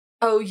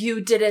Oh, you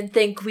didn't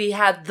think we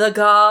had the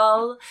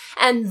gall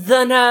and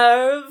the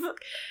nerve?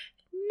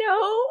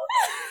 No.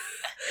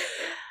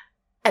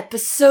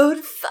 Episode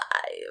 5.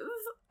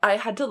 I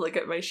had to look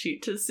at my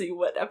sheet to see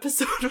what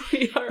episode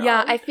we are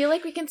Yeah, on. I feel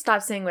like we can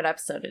stop saying what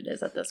episode it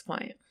is at this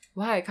point.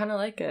 Why? I kind of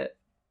like it.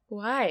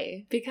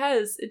 Why?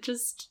 Because I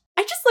just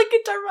like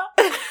it, Dharma.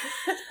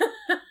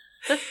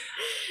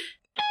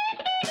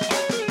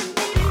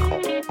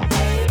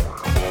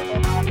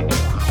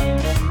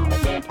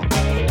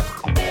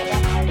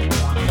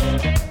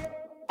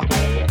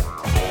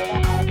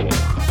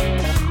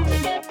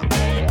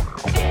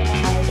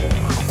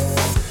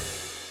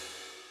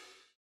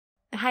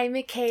 Hi,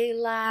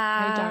 Michaela.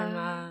 Hi,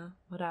 Dharma.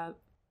 What up?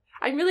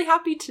 I'm really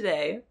happy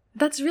today.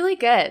 That's really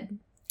good.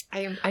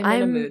 I'm in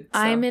a mood. So.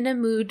 I'm in a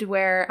mood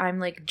where I'm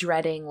like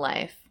dreading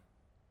life.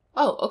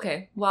 Oh,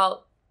 okay.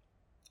 Well,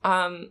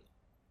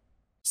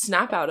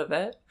 snap out of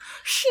it.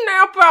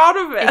 Snap out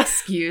of it.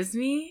 Excuse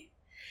me?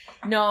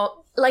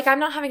 No, like I'm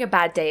not having a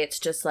bad day. It's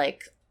just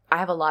like I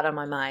have a lot on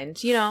my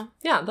mind, you know?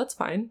 Yeah, that's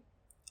fine.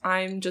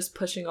 I'm just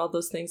pushing all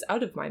those things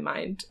out of my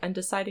mind and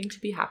deciding to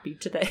be happy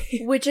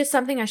today. Which is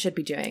something I should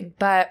be doing.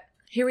 But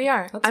here we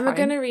are. That's I'm fine.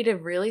 going to read a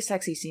really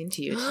sexy scene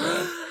to you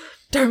today.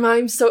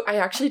 Dharma, I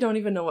actually don't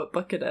even know what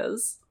book it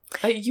is.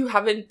 You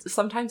haven't,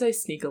 sometimes I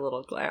sneak a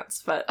little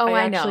glance, but Oh,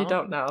 I I know. actually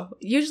don't know.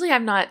 Usually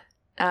I'm not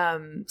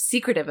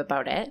secretive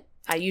about it.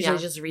 I usually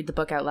Yeah. just read the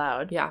book out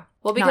loud. Yeah.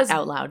 Well, because not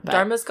out loud, but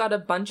Dharma's got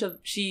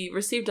she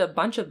received a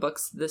bunch of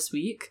books this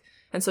week.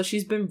 And so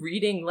she's been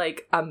reading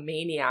like a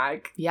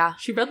maniac. yeah.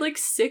 She read like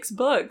 6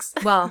 books.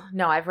 Well,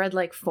 no, I've read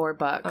like 4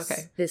 books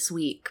Okay. this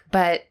week,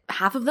 but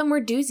half of them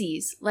were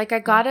doozies. Like I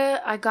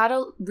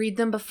gotta read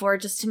them before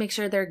just to make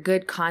sure they're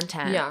good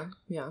content. Yeah.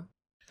 Yeah.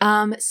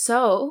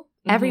 So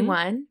Mhm.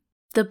 everyone,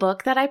 the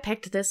book that I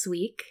picked this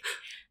week,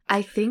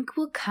 I think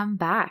will come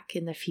back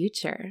in the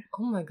future.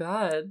 Oh my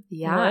God.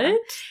 Yeah. What?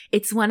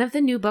 It's one of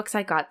the new books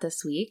I got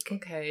this week.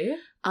 Okay.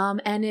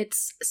 And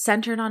it's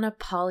centered on a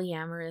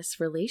polyamorous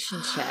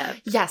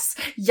relationship. Yes.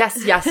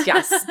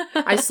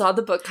 I saw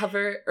the book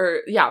cover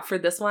for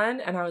this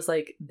one and I was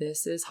like,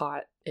 this is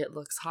hot. It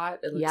looks hot.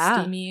 It looks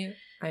Yeah. steamy.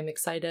 I'm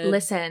excited.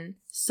 Listen,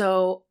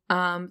 so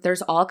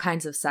there's all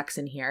kinds of sex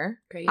in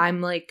here. Great. I'm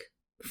like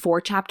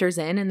 4 chapters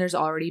in and there's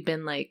already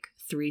been like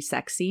 3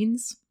 sex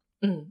scenes.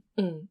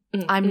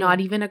 I'm not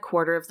even a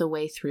quarter of the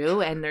way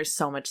through and there's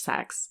so much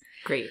sex.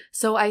 Great.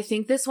 So I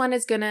think this one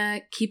is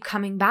gonna keep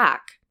coming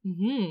back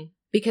Mm-hmm.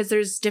 because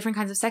there's different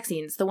kinds of sex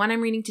scenes. The one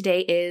I'm reading today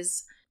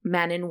is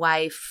man and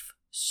wife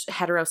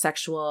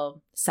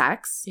heterosexual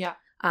sex. Yeah.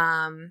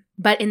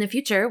 But in the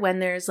future, when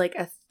there's like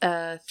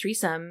a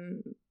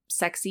threesome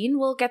sex scene,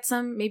 we'll get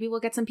some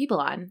people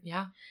on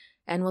Yeah.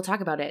 and we'll talk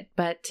about it.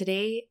 But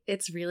today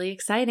it's really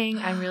exciting.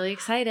 I'm really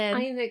excited.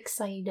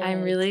 excited.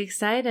 I'm really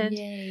excited.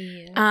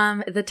 Yay.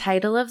 The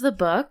title of the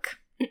book.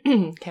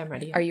 Okay, I'm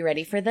ready. Are you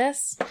ready for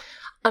this?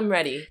 I'm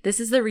ready. This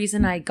is the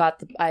reason I bought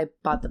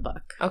the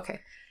book. Okay.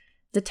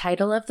 The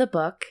title of the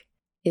book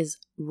is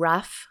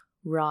Rough,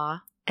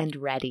 Raw, and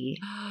Ready.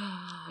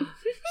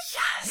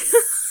 Yes.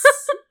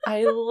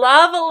 I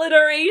love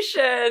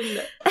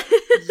alliteration.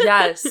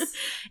 Yes.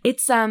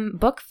 It's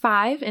book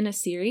 5 in a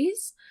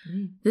series.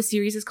 The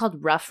series is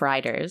called Rough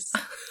Riders.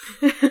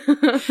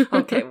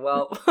 Okay,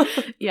 well.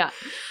 Yeah.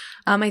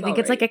 I think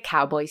it's Alright. like a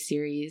cowboy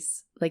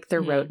series. Like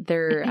they're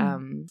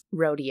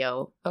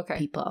rodeo Okay.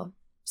 people.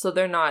 So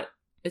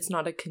it's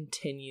not a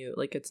continue,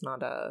 like it's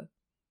not a...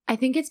 I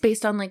think it's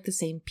based on like the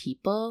same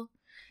people.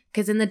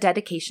 Because in the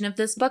dedication of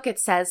this book, it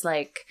says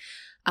like,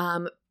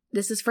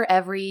 this is for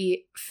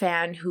every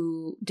fan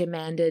who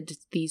demanded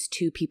these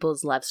 2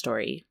 people's love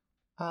story.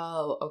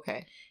 Oh,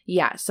 okay.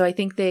 Yeah, so I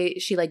think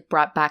she like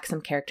brought back some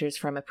characters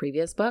from a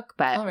previous book,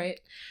 but All right.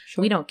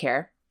 Sure. we don't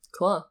care.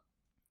 Cool.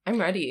 I'm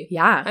ready.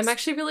 Yeah. I'm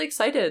actually really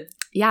excited.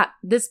 Yeah,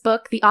 this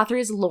book, the author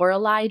is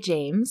Lorelei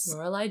James,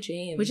 Lorelei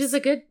James. which is a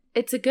good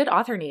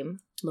author name.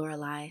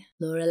 Lorelei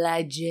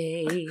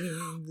James.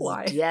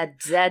 Why? Da,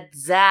 da,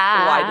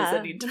 da. Why does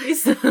it need to be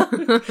so?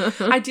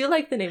 I do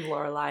like the name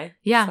Lorelei.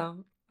 Yeah.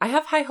 So I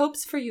have high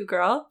hopes for you,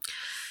 girl.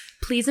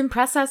 Please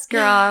impress us,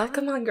 girl.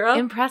 Come on, girl.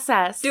 Impress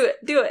us. Do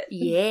it.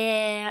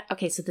 Yeah.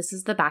 Okay, so this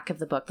is the back of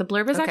the book. The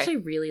blurb is Okay. actually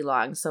really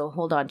long, so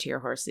hold on to your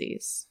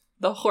horsies.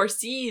 The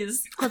horsies.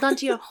 Hold on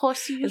to your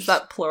horsies. Is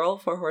that plural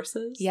for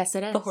horses? Yes,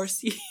 it is. The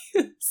horsies.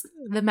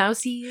 The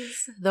mousies.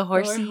 The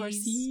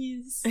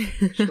horsies.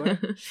 Horsies. Sure.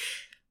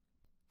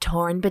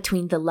 Torn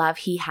between the love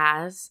he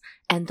has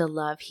and the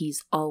love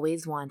he's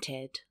always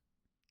wanted.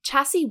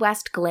 Chassie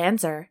West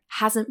Glanzer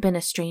hasn't been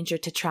a stranger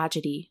to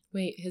tragedy.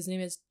 Wait, his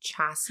name is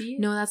Chassie?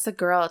 No, that's the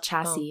girl,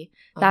 Chassie.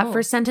 Oh. That Oh.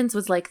 first sentence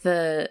was like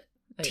the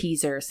Like-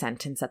 teaser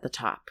sentence at the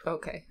top.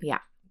 Okay. Yeah.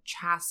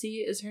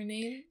 Chassie is her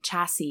name?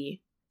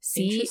 Chassie.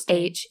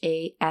 Interesting.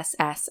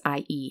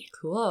 Chassie.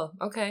 Cool.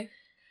 Okay.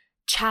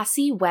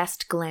 Chassie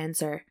West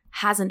Glanzer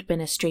hasn't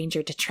been a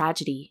stranger to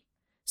tragedy.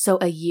 So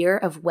a year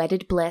of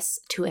wedded bliss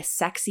to a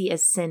sexy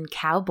as sin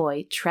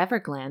cowboy, Trevor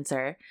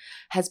Glanzer,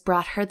 has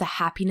brought her the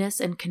happiness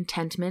and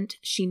contentment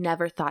she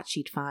never thought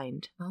she'd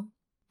find. Oh.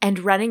 And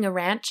running a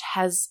ranch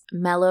has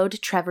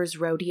mellowed Trevor's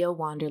rodeo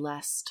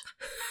wanderlust.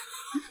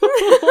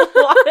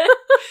 What?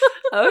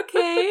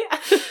 Okay.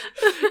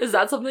 Is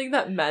that something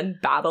that men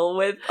battle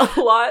with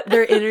a lot?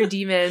 Their inner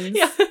demons.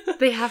 Yeah.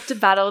 They have to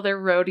battle their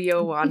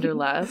rodeo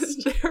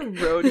wanderlust. Their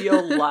rodeo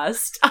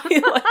lust.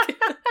 I like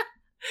it.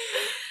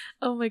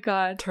 Oh my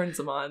God. Turns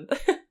them on.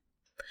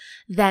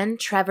 Then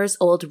Trevor's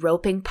old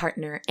roping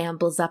partner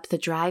ambles up the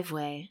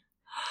driveway.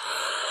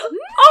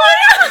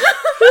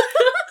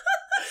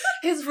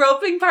 His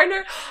roping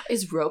partner.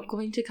 Is rope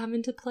going to come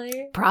into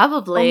play?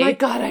 Probably. Oh my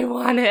God, I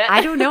want it.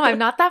 I don't know. I'm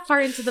not that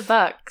far into the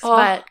books,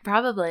 but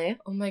probably.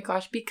 Oh my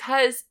gosh,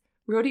 because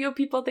rodeo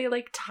people, they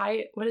like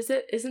tie, what is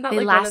it? Isn't that They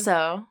like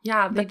lasso.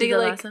 yeah, but they do the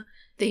like, lasso.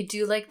 they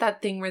do like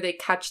that thing where they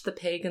catch the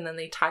pig and then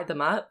they tie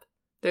them up.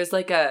 There's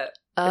like a,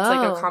 it's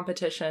like a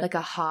competition. Like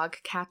a hog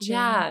catching.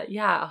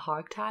 Yeah, a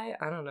hog tie.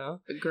 I don't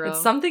know. Girl.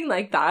 It's something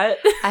like that.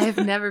 I have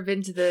never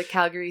been to the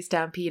Calgary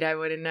Stampede. I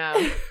wouldn't know.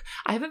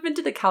 I haven't been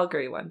to the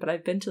Calgary one, but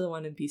I've been to the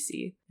one in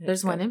BC.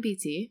 There's one in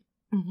BC.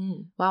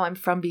 Mm-hmm. Wow, I'm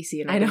from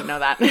BC and I know. didn't know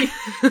that.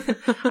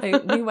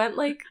 We went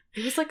like,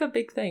 it was like a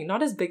big thing.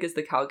 Not as big as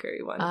the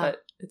Calgary one,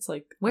 but it's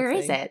like where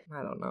is it?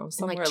 I don't know. In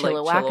Somewhere like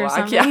Chilliwack or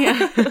something?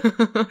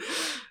 Yeah.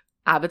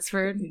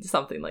 Abbotsford?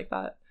 Something like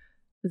that.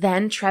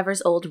 Then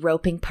Trevor's old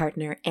roping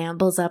partner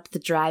ambles up the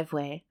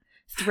driveway,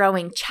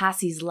 throwing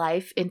Chassie's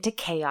life into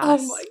chaos. Oh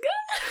my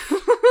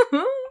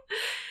God.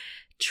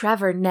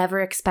 Trevor never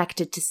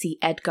expected to see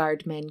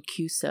Edgard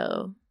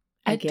Mancuso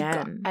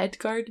again.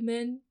 Edgard.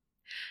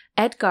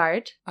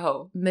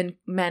 Oh.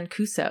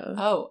 Mancuso.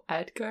 Oh,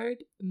 Edgard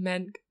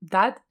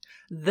that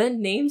the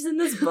names in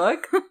this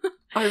book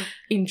are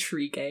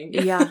intriguing.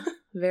 Yeah,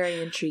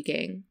 very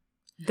intriguing.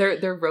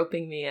 They're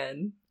roping me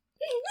in.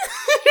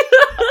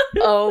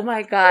 Oh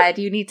my God,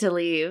 you need to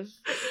leave.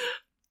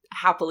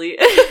 Happily.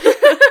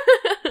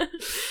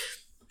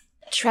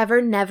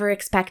 Trevor never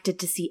expected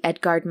to see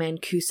Edgard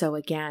Mancuso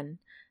again,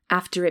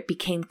 after it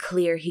became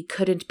clear he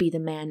couldn't be the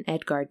man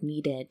Edgard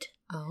needed.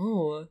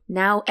 Oh.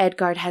 Now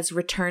Edgard has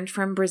returned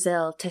from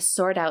Brazil to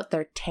sort out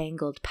their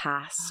tangled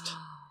past.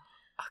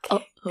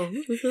 Okay.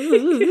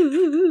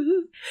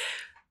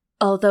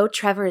 Although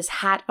Trevor is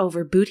hat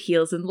over boot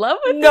heels in love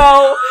with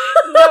No.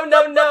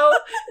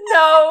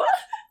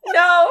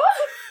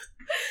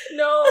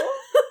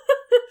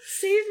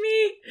 Save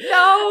me.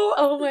 No.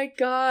 Oh my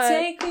God.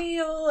 Take me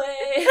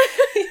away.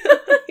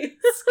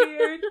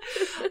 Scared.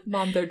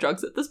 Mom, there are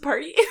drugs at this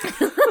party.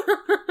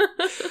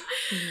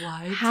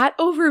 What? Hat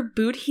over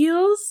boot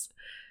heels?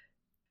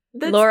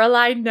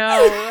 Lorelai,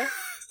 no.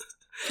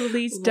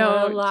 Please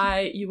don't.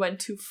 Lorelai, you went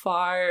too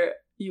far.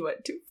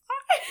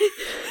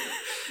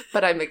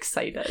 But I'm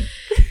excited.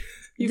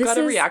 You got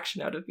a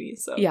reaction out of me,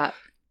 so. Yeah.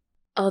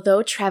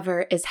 Although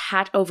Trevor is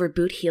hat over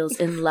boot heels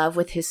in love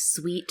with his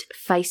sweet,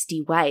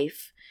 feisty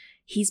wife,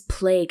 he's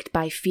plagued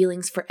by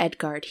feelings for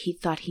Edgard he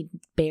thought he'd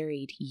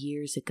buried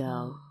years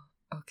ago.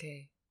 Oh,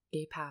 okay.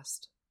 Gay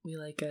past. We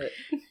like it.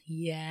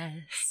 Yes.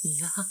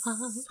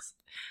 Yes.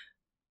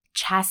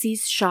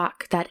 Chassie's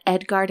shock that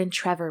Edgard and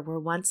Trevor were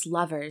once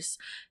lovers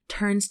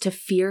turns to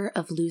fear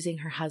of losing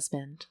her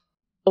husband.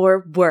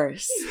 Or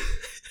worse,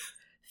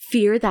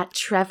 fear that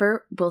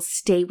Trevor will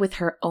stay with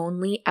her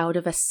only out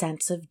of a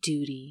sense of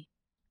duty.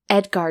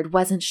 Edgard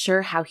wasn't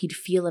sure how he'd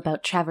feel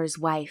about Trevor's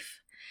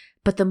wife,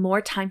 but the more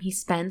time he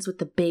spends with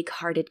the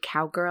big-hearted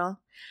cowgirl,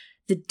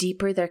 the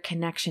deeper their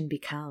connection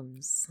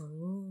becomes.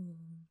 Oh.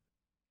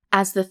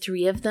 As the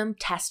three of them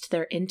test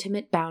their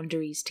intimate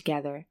boundaries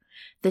together,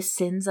 the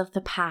sins of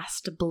the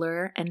past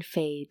blur and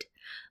fade,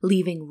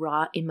 leaving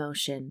raw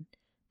emotion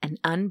and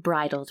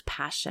unbridled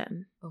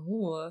passion.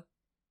 Oh.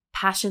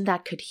 Passion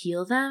that could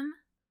heal them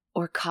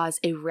or cause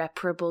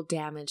irreparable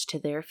damage to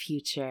their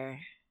future.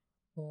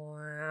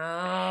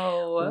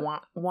 Wow.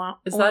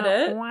 Is Is that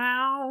it?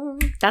 Wow.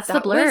 That's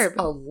That the blurb.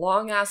 was a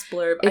long-ass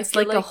blurb. It's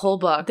like a whole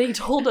book. They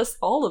told us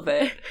all of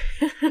it.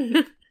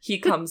 He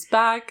comes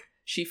back.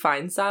 She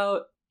finds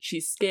out.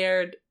 She's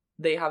scared.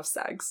 They have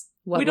sex.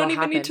 We don't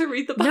even need to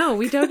read the book. No,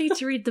 we don't need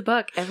to read the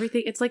book.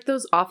 Everything. It's like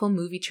those awful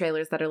movie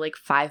trailers that are like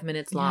 5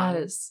 minutes long.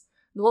 Yes.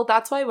 Well,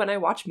 that's why when I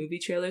watch movie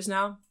trailers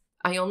now,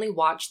 I only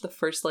watch the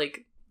first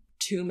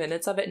 2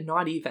 minutes of it,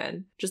 not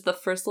even. Just the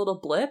first little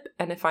blip,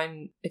 and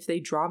if they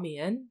draw me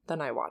in, then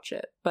I watch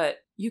it. But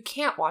you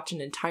can't watch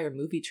an entire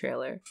movie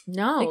trailer.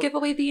 No. They give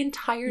away the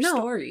entire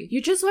story.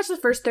 You just watch the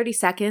first 30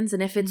 seconds,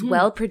 and if it's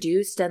well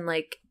produced and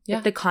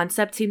if the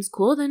concept seems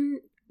cool,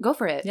 then go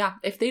for it. Yeah.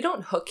 If they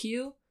don't hook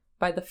you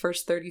by the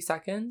first 30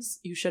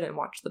 seconds, you shouldn't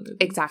watch the movie.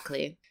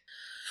 Exactly.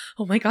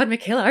 Oh my God,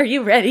 Michaela, are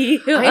you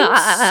ready?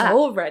 I'm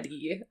so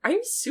ready. I'm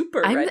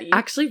super ready. I'm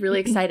actually really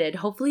excited.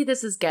 Hopefully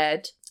this is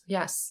good.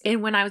 Yes.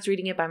 And when I was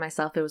reading it by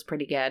myself, it was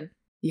pretty good.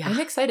 Yeah. I'm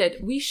excited.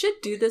 We should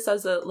do this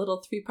as a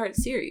little 3-part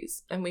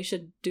series. And we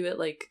should do it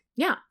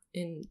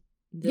in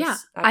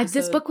this episode.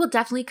 This book will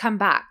definitely come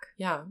back.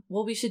 Yeah.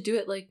 Well, we should do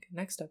it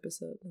next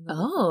episode. And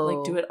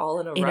then do it all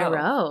in a row. In a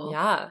row.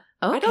 Yeah.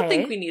 Okay. I don't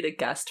think we need a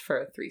guest for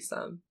a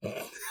threesome.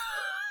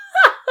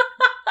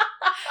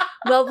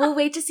 Well, we'll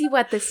wait to see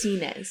what the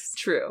scene is.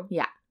 True.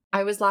 Yeah.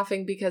 I was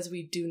laughing because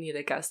we do need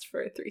a guest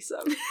for a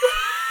threesome.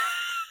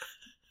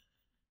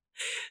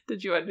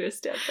 Did you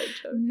understand that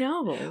joke?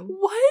 No.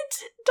 What?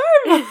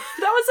 Dharma,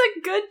 that was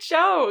a good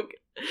joke.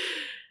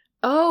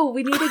 Oh,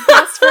 we need a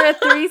guest for a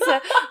threesome.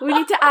 We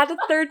need to add a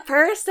third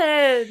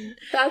person.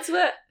 That's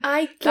what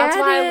I get That's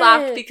why it. I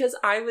laughed, because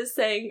I was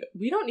saying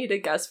we don't need a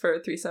guest for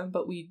a threesome,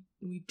 but we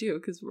do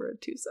because we're a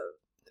twosome.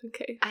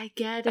 Okay. I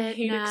get it. I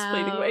hate now.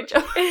 explaining my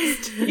jokes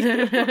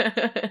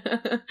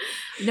to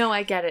you. No,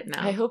 I get it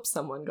now. I hope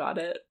someone got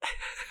it.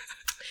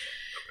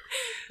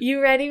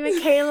 You ready,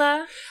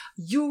 Michaela?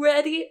 You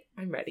ready?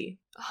 I'm ready.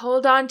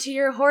 Hold on to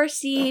your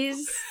horsies.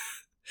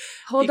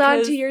 Hold on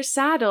Because- to your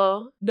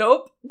saddle.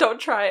 Nope, don't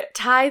try it.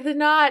 Tie the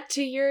knot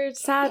to your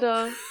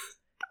saddle.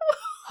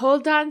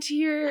 Hold on to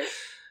your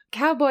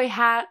cowboy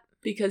hat.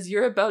 Because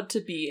you're about to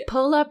be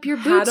Pull up your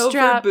hat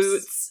bootstraps. over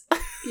boots.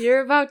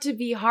 You're about to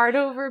be hard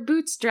over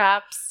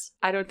bootstraps.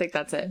 I don't think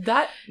that's it.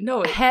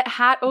 No,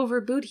 Hat over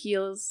boot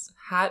heels.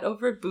 hat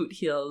over boot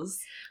heels.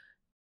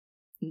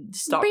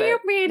 Stop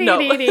it. No.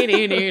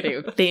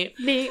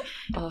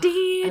 Oh,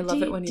 I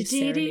love it when you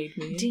serenade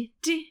me.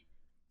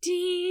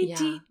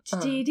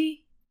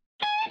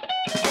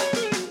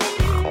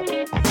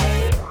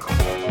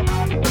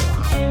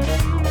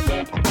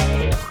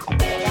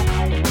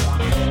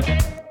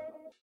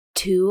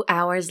 Two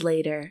hours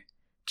later,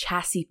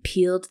 Chassie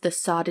peeled the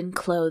sodden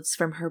clothes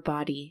from her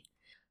body.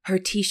 Her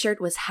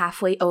t-shirt was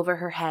halfway over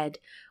her head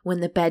when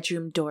the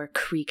bedroom door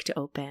creaked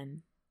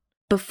open.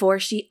 Before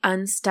she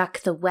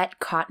unstuck the wet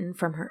cotton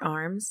from her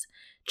arms,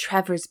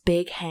 Trevor's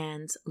big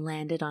hands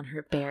landed on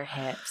her bare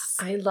hips.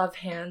 I love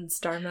hands,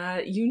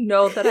 Dharma. You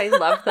know that I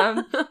love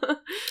them.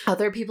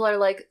 Other people are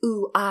like,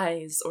 ooh,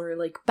 eyes, or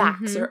like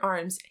backs or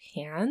arms.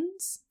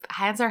 Hands?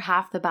 Hands are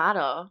half the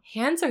battle.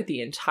 Hands are the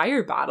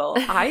entire battle.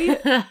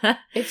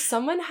 If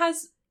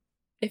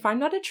I'm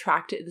not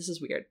attracted, this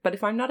is weird, but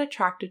if I'm not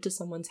attracted to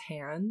someone's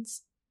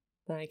hands,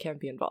 then I can't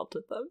be involved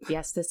with them.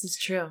 Yes, this is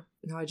true.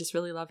 No, I just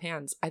really love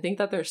hands. I think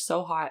that they're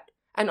so hot.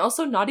 And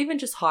also not even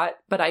just hot,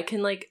 but I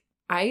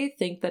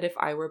think that if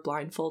I were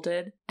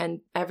blindfolded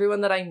and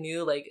everyone that I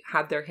knew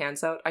had their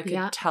hands out, I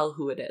could tell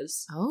who it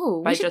is.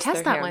 Oh, by we should just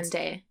test their that hands. one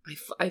day.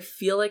 I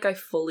feel like I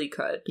fully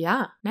could.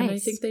 Yeah, nice. And I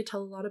think they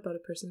tell a lot about a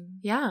person.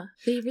 Yeah,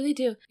 they really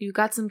do. You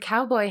got some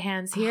cowboy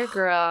hands here,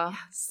 girl. Yeah,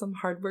 some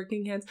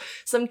hardworking hands.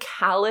 Some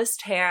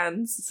calloused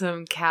hands.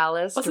 Some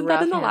calloused, Wasn't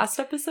rough that in the hands. last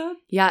episode?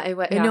 Yeah, it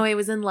was. Yeah. No, it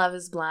was in Love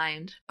is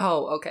Blind.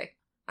 Oh, okay.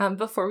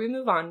 Before we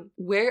move on,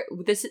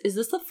 is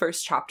this the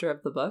first chapter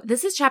of the book?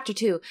 This is chapter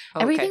 2. Okay.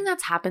 Everything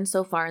that's happened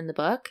so far in the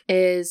book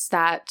is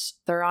that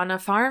they're on a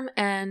farm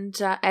and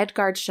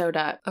Edgard showed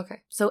up.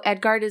 Okay. So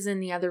Edgard is in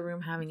the other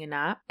room having a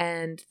nap,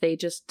 and they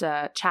just,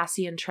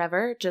 Chassie and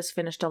Trevor just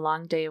finished a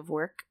long day of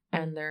work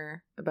and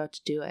they're about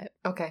to do it.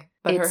 Okay.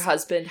 But her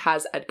husband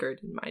has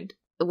Edgard in mind.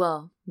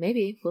 Well,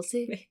 maybe. We'll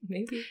see.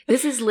 Maybe.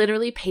 This is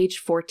literally page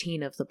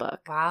 14 of the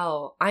book.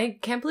 Wow. I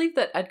can't believe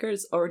that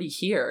Edgar's already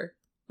here.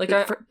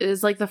 It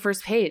is like the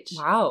first page.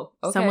 Wow.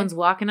 Okay. Someone's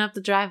walking up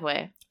the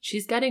driveway.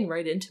 She's getting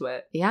right into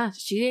it. Yeah,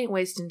 she ain't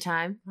wasting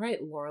time. Right,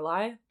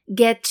 Lorelai.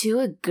 Get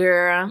to it,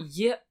 girl.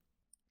 Yep.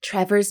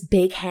 Trevor's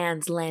big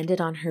hands landed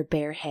on her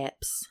bare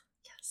hips.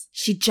 Yes.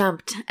 She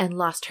jumped and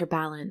lost her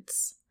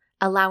balance,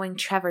 allowing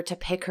Trevor to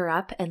pick her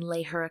up and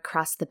lay her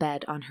across the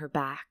bed on her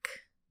back.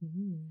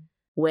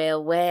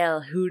 Well,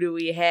 well, who do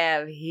we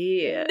have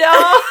here?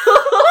 No!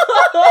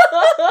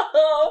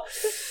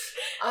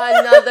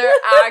 Another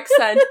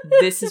accent.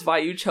 This is why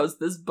you chose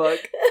this book.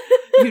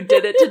 You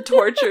did it to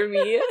torture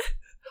me.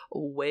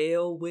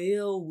 Well,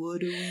 well,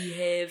 what do we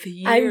have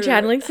here? I'm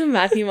channeling some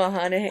Matthew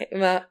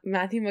McConaughey.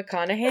 Matthew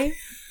McConaughey?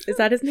 Is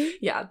that his name?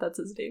 Yeah, that's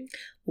his name.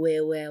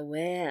 Well, well,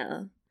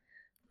 well.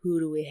 Who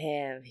do we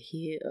have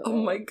here?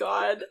 Oh my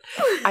god.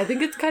 I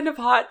think it's kind of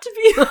hot to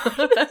be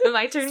Am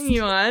I turning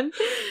you on?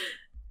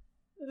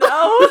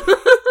 No. I'm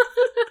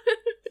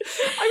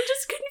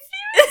just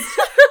confused.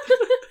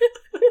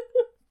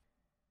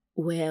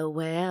 Well,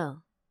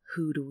 well,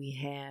 who do we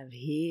have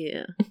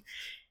here?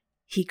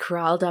 He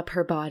crawled up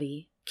her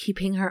body,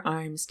 keeping her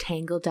arms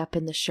tangled up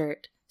in the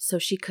shirt so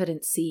she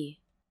couldn't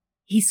see.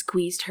 He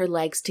squeezed her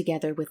legs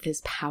together with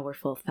his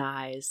powerful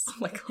thighs. Oh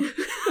my god.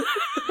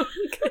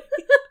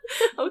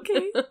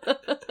 Okay.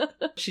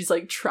 She's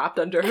trapped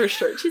under her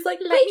shirt. She's like,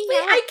 wait,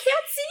 I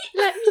can't see.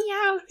 Let me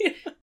out.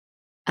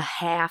 A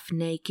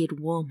half-naked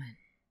woman.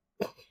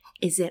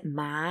 Is it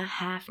my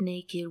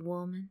half-naked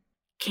woman?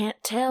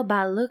 Can't tell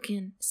by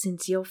looking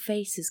since your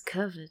face is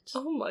covered.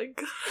 Oh my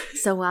god.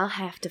 So I'll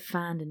have to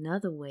find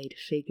another way to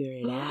figure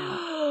it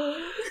out.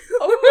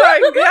 Oh my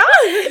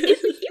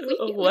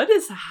god. What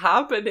is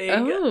happening?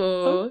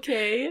 Oh.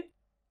 Okay.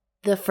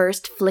 The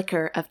first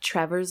flicker of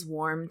Trevor's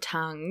warm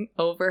tongue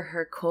over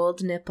her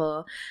cold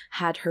nipple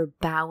had her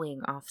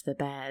bowing off the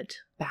bed.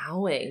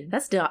 Bowing.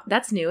 That's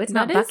new. It's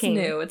not That bucking.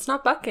 is new. It's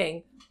not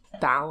bucking.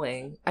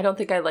 Bowing. I don't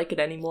think I like it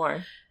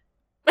anymore.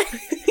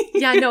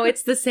 Yeah, no,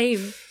 it's the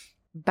same.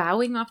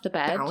 Bowing off the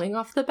bed. Bowing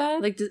off the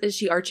bed? Is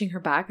she arching her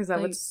back? Is that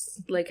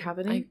what's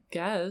happening? I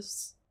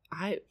guess.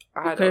 I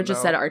could have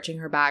just said arching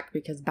her back,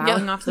 because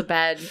bowing off the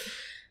bed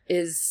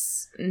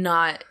is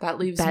not that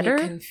leaves better.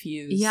 me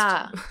confused.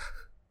 Yeah.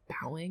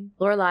 Bowing?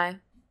 Lorelai.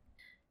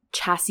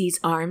 Chassie's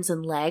arms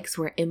and legs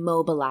were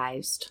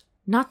immobilized.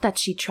 Not that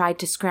she tried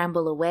to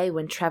scramble away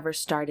when Trevor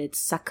started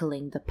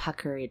suckling the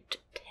puckered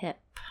tip.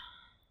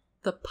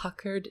 The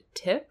puckered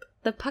tip?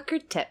 The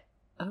puckered tip.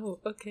 Oh,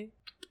 okay.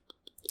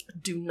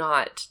 Do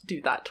not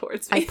do that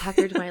towards me. I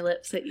puckered my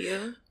lips at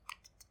you.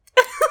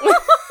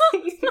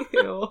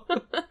 Ew.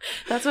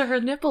 That's what her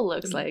nipple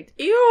looks like.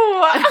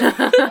 Ew!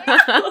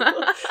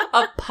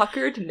 A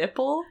puckered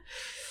nipple?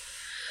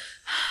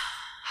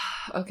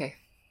 Okay.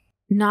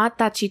 Not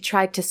that she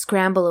tried to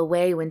scramble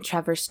away when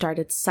Trevor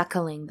started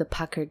suckling the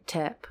puckered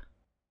tip.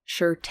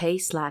 Sure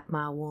tastes like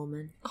my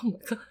woman. Oh my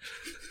god.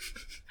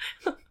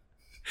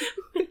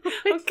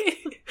 Okay.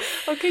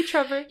 Okay,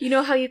 Trevor. You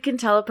know how you can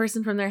tell a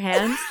person from their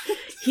hands?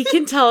 He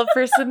can tell a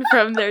person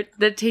from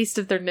the taste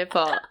of their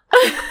nipple.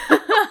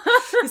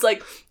 He's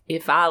like,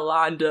 if I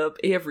lined up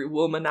every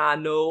woman I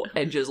know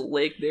and just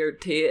licked their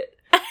tit.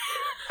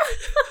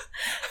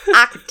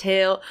 I could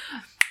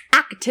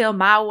tell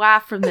my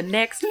wife from the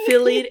next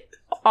filly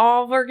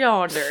over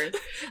yonder.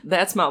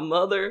 That's my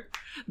mother.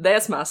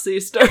 That's my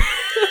sister.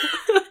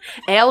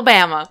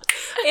 Alabama.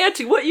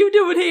 Auntie, what you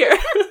doing here?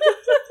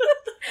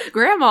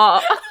 Grandma.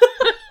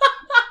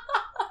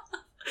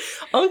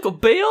 Uncle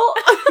Bill?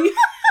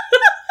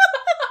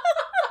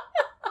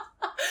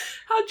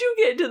 How'd you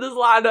get into this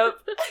lineup?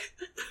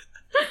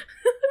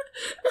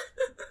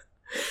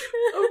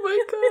 Oh my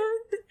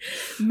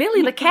god.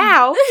 Millie the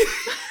cow.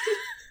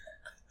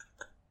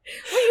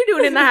 What are you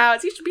doing in the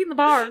house? You should be in the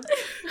barn.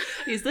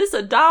 Is this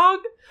a dog?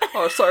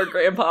 Oh, sorry,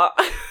 Grandpa.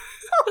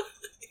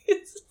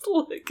 It's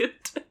like a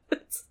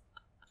tits.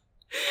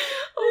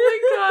 Oh my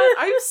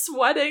god, I'm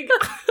sweating.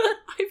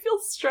 I feel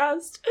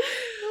stressed.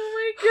 Oh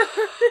my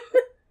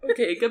god.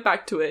 Okay, get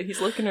back to it.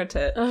 He's licking her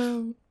tit.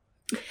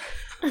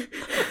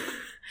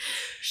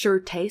 Sure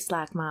tastes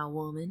like my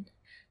woman.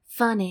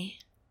 Funny.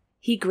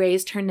 He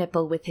grazed her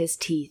nipple with his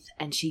teeth,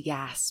 and she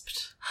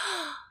gasped.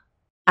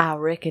 I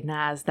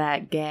recognize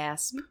that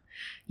gasp.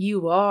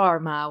 You are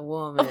my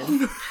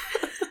woman.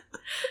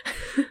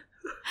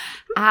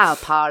 I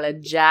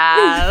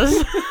apologize.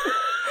 Is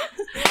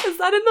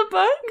that in the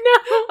book? No.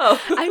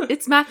 Oh.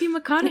 It's Matthew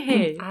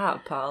McConaughey. I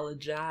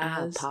apologize.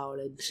 I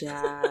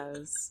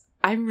apologize.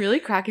 I'm really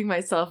cracking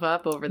myself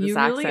up over this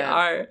accent. You really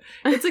are.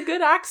 It's a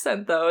good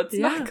accent, though. It's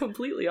Yeah. not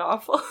completely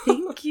awful.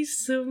 Thank you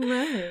so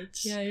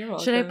much. Yeah, you're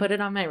welcome. Should I put it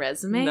on my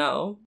resume?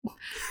 No.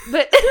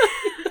 But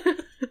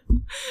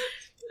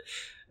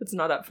It's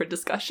not up for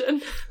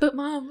discussion. But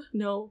Mom.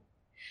 No.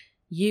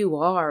 You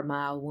are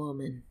my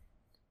woman.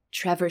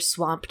 Trevor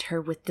swamped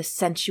her with the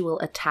sensual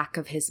attack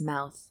of his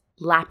mouth,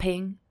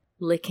 lapping,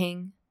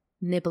 licking,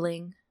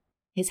 nibbling.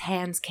 His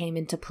hands came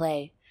into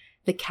play,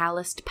 the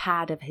calloused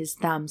pad of his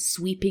thumb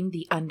sweeping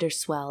the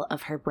underswell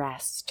of her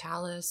breast.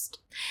 Calloused.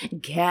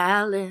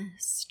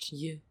 Calloused.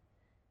 You.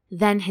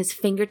 Then his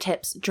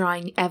fingertips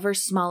drawing ever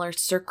smaller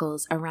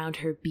circles around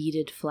her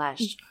beaded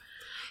flesh.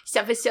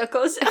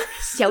 Circles.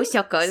 So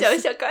circles.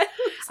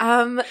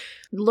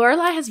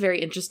 Lorelai has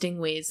very interesting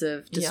ways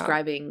of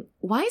describing.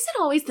 Why is it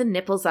always the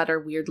nipples that are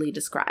weirdly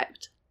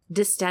described?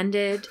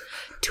 Distended,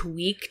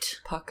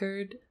 tweaked,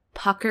 puckered,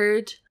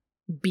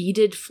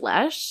 beaded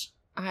flesh.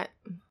 I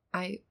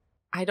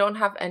don't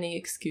have any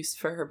excuse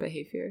for her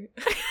behavior.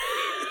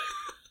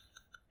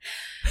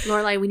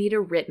 Lorelai, we need a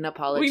written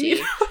apology. We need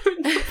a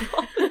written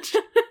apology.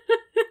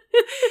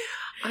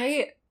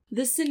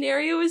 The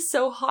scenario is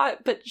so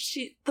hot, but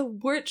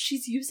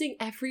she's using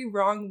every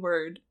wrong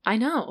word. I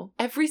know.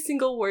 Every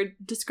single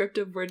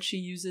descriptive word she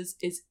uses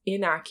is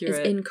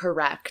inaccurate. Is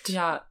incorrect.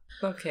 Yeah.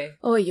 Okay.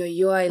 Oy,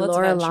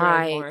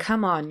 Lorelai.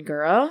 Come on,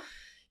 girl.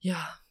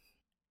 Yeah.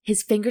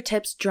 His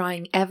fingertips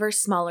drawing ever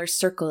smaller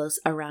circles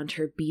around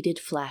her beaded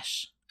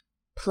flesh,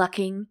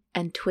 plucking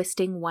and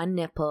twisting one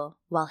nipple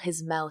while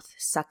his mouth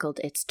suckled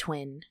its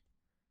twin.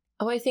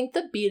 Oh, I think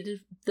the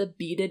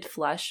beaded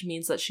flesh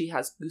means that she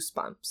has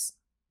goosebumps.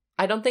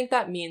 I don't think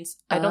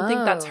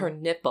that's her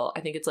nipple. I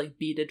think it's like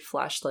beaded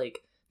flesh, like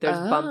there's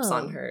bumps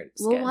on her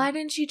skin. Well, why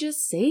didn't she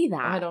just say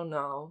that? I don't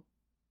know.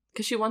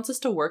 Because she wants us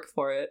to work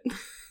for it.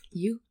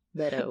 You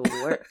better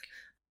work.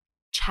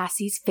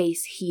 Chassie's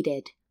face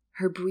heated.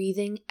 Her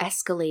breathing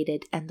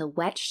escalated and the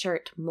wet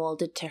shirt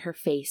molded to her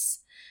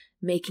face,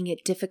 making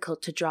it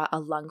difficult to draw a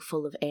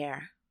lungful of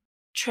air.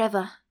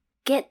 Trevor,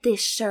 get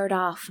this shirt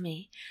off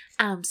me.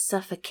 I'm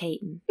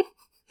suffocating.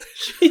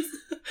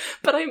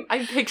 But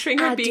I'm picturing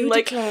her being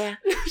like, declare.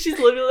 She's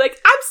literally like,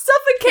 I'm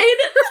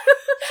suffocated.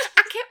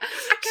 I can't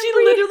She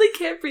breathe. literally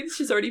can't breathe.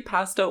 She's already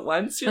passed out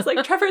once. She was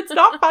like, Trevor, it's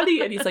not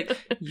funny. And he's like,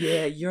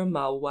 yeah, you're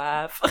my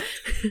wife.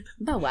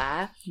 My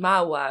wife.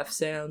 My wife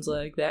sounds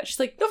like that. She's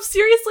like, no,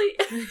 seriously.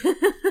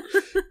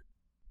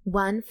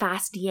 One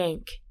fast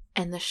yank,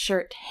 and the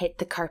shirt hit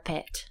the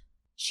carpet.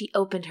 She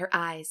opened her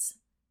eyes.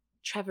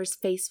 Trevor's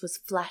face was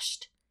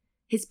flushed.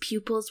 His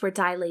pupils were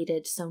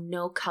dilated, so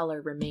no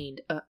color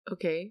remained.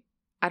 Okay.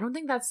 I don't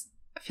think that's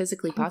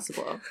physically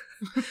possible.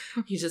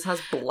 He just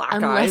has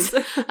black eyes.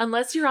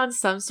 Unless you're on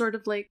some sort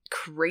of like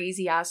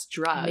crazy ass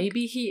drug.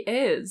 Maybe he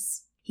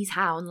is. He's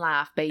high on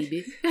life,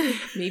 baby.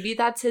 Maybe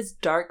that's his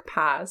dark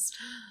past.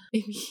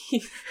 Maybe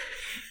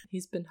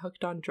he's been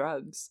hooked on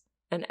drugs.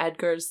 And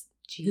Edgar's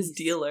his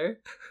dealer.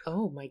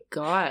 Oh my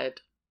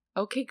god.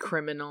 Okay,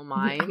 Criminal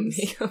Minds.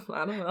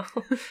 I don't know.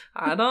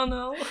 I don't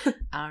know.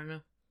 I don't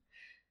know.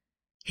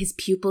 His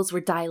pupils were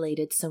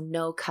dilated so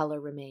no color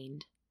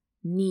remained.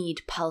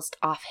 Need pulsed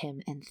off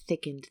him and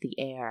thickened the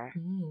air.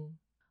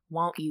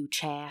 Won't you,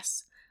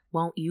 Chas?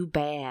 Won't you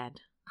bad?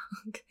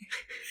 Okay.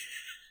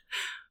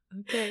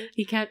 Okay.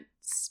 He can't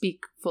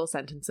speak full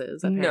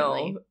sentences,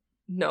 apparently.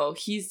 No,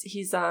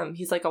 he's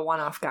like a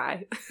one-off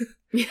guy.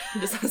 he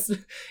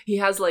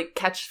has like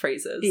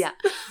catchphrases. Yeah.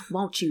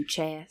 Won't you,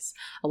 Chas?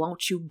 I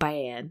want you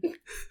bad.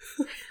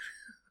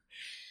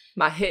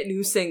 My hit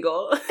new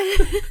single.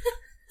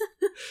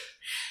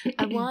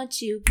 I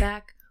want you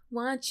back.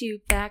 Want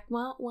you back.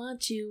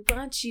 Want you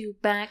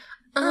back.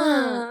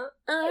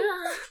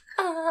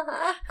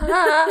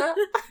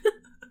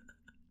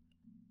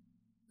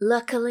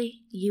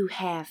 Luckily, you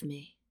have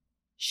me.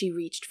 She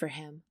reached for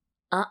him.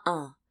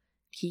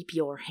 Keep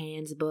your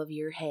hands above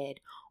your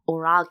head,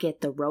 or I'll get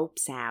the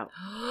ropes out.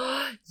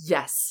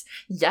 Yes.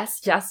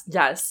 Yes.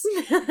 This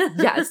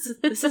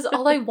is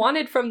all I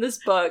wanted from this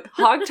book.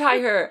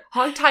 Hogtie her.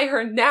 Hogtie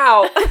her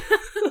now.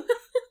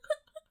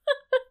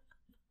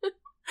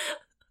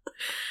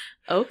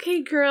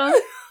 Okay, girl.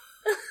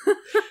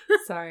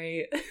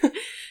 Sorry.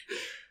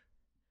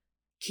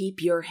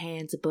 Keep your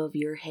hands above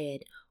your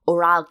head,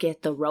 or I'll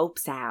get the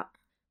ropes out.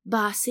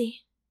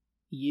 Bossy?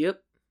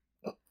 Yep.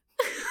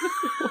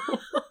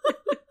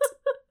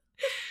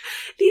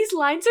 These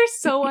lines are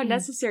so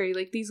unnecessary.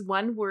 Like, these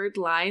one-word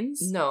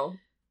lines. No.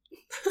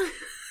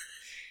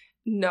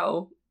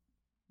 No.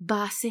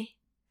 Bossy?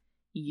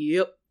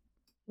 Yep.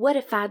 What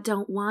if I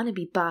don't want to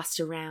be bossed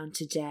around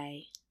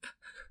today?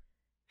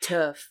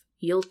 Tough.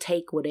 You'll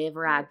take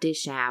whatever I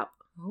dish out.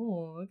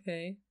 Oh,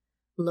 okay.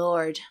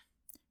 Lord,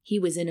 he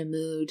was in a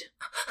mood.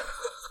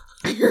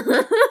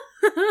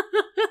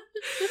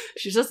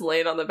 She's just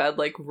laying on the bed,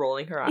 like,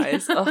 rolling her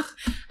eyes. Ugh,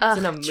 Ugh,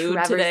 in a mood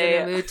Trevor's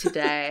today. in a mood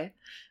today.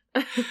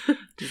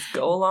 Just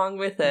go along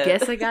with it.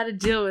 Guess I gotta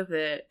deal with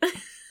it.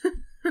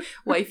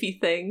 Wifey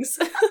things.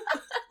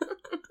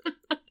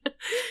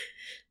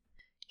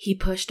 He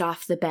pushed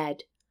off the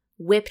bed,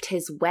 whipped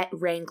his wet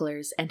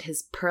Wranglers and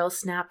his pearl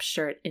snap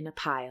shirt in a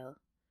pile.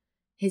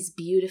 His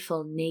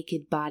beautiful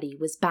naked body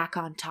was back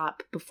on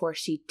top before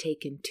she'd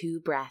taken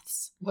 2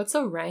 breaths. What's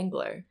a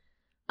Wrangler?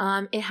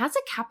 It has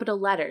a capital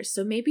letter,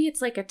 so maybe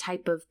it's like a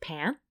type of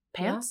pants?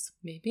 Yeah,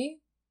 maybe?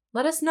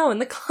 Let us know in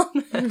the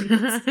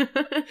comments.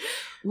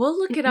 We'll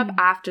look it up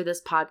after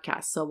this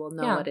podcast, so we'll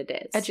know what it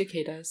is.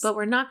 Educate us. But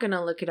we're not going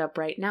to look it up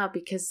right now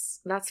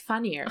because that's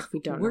funnier if we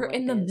don't know We're what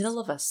in it the is. middle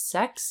of a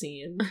sex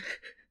scene.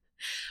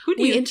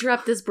 We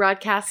interrupt this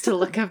broadcast to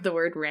look up the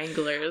word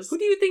Wranglers. Who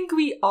do you think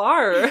we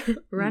are?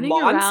 Running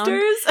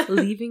Monsters? around,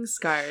 leaving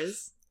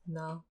scars.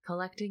 No.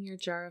 Collecting your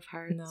jar of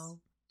hearts. No.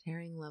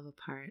 Tearing love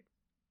apart.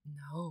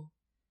 No.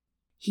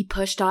 He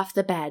pushed off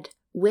the bed,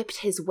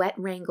 whipped his wet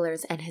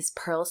Wranglers and his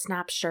pearl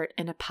snap shirt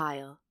in a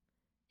pile.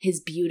 His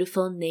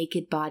beautiful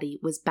naked body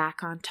was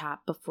back on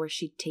top before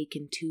she'd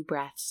taken 2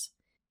 breaths.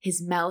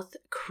 His mouth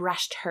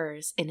crushed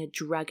hers in a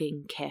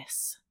drugging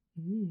kiss.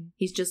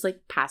 He's just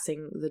like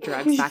passing the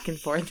drugs back and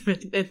forth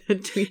in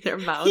between their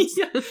mouths.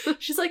 Yeah.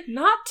 She's like,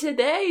 not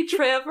today,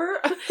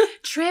 Trevor.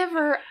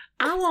 Trevor,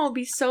 I won't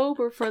be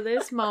sober for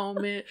this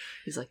moment.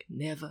 He's like,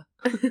 never.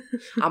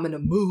 I'm in a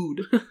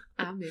mood.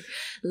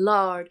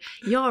 Lord,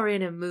 you're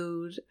in a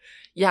mood.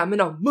 Yeah, I'm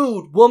in a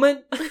mood,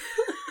 woman.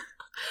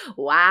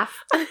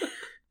 Wife.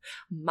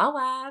 My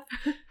wife.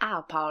 I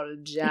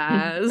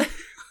apologize.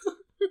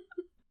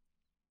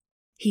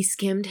 He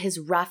skimmed his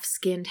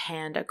rough-skinned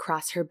hand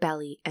across her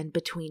belly and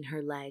between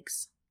her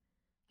legs.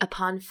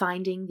 Upon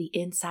finding the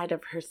inside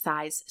of her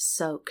thighs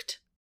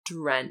soaked.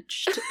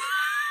 Drenched.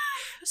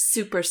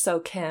 Super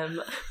soak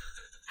him.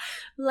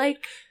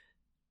 Like,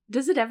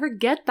 does it ever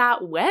get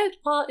that wet?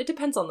 Well, it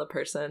depends on the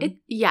person.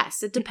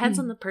 Yes, it depends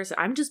on the person.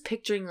 I'm just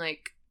picturing,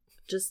 like,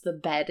 just the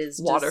bed is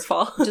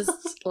waterfall.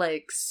 Just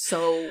like,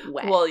 so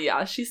wet. Well,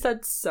 yeah, she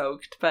said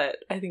soaked, but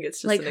I think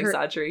it's just like an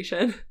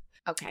exaggeration.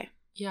 Okay.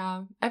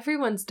 Yeah,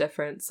 everyone's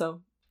different,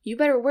 so. You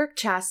better work,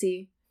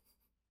 Chassie.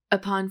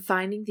 Upon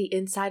finding the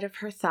inside of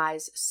her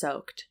thighs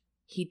soaked,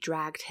 he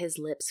dragged his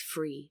lips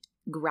free,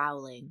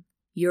 growling.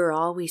 You're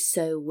always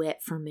so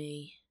wet for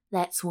me.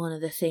 That's one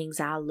of the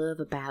things I love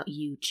about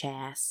you,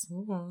 Chas.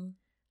 Mm-hmm.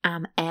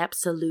 I'm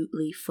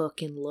absolutely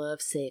fucking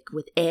lovesick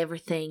with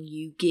everything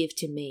you give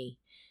to me.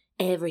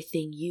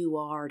 Everything you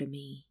are to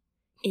me.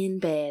 In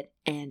bed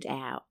and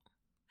out.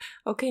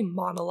 Okay,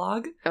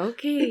 monologue.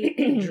 Okay,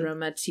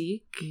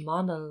 dramatique.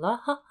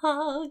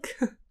 Monologue.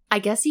 I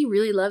guess he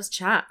really loves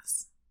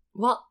Chas.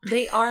 Well,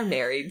 they are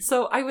married,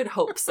 so I would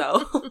hope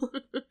so.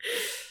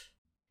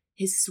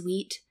 His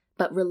sweet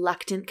but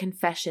reluctant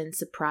confession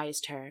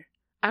surprised her.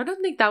 I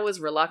don't think that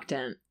was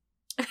reluctant.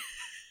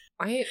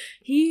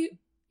 He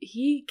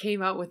he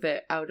came out with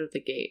it out of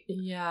the gate.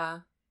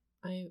 Yeah.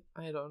 I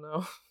don't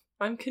know.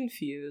 I'm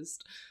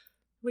confused.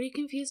 What are you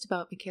confused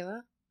about,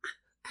 Michaela?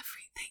 Everything.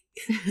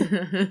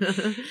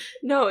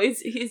 No,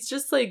 he's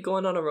just like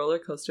going on a roller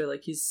coaster.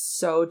 Like he's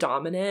so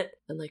dominant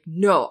and like,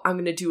 no, I'm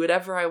gonna do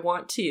whatever I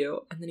want to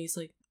you. And then he's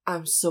like,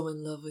 I'm so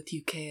in love with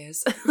you,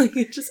 Kaz.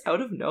 Like just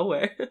out of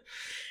nowhere.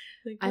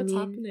 Like what's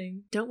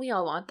happening? Don't we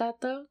all want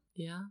that though?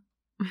 Yeah.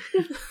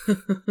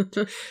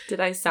 Did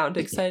I sound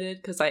excited?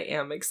 Because I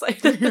am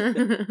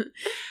excited.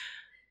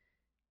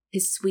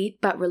 His sweet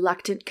but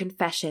reluctant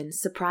confession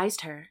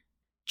surprised her.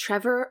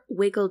 Trevor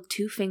wiggled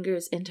 2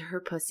 fingers into her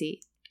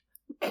pussy.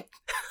 What?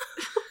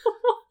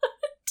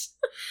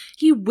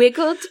 He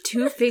wiggled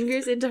 2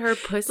 fingers into her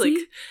pussy?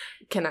 Like,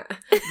 can I?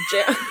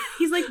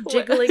 He's like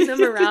jiggling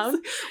them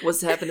around.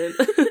 What's happening?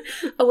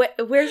 Oh, wait,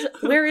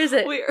 where is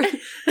it? Where?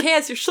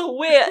 Kaz, you're so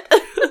wet.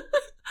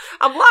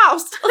 I'm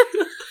lost.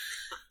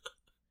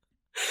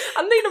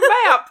 I need a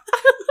map.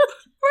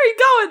 Where are you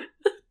going?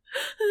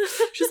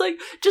 She's like,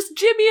 just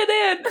jimmy it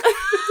in.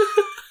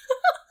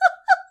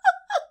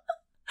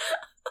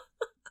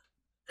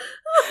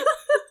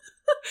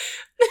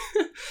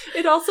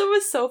 It also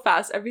was so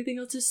fast. Everything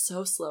else is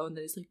so slow. And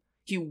then he's like,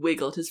 he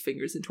wiggled his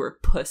fingers into her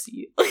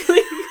pussy. Like,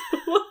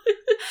 what?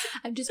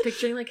 I'm just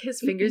picturing like his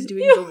fingers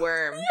doing the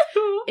worm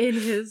in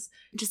his...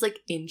 Just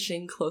like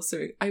inching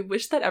closer. I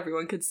wish that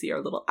everyone could see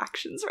our little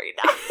actions right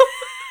now.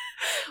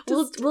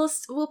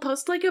 We'll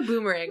post like a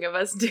boomerang of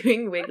us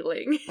doing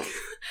wiggling.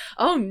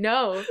 Oh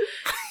no,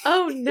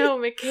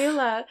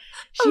 Michaela.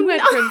 She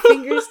went from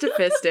fingers to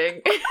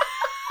fisting.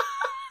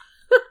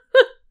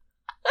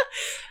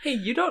 Hey,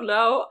 you don't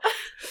know.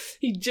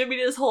 He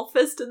jimmied his whole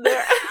fist in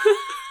there.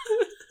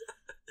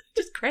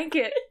 Just crank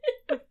it.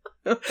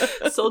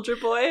 Soldier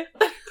boy.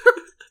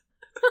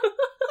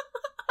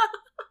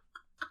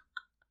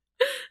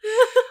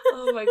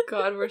 Oh my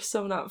god, we're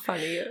so not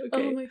funny. Okay.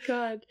 Oh my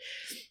god.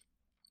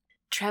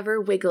 Trevor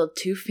wiggled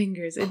 2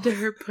 fingers into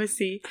her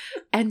pussy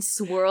and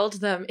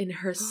swirled them in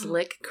her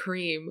slick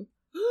cream.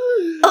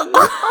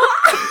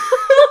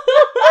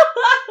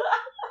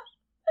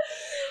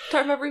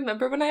 Dharma,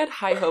 remember when I had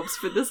high hopes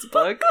for this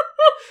book?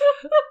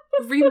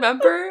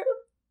 Remember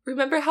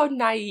how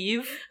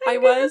naive I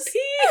was?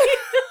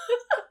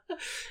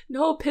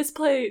 No, piss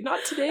play.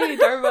 Not today,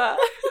 Dharma.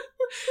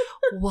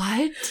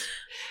 What?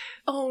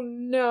 Oh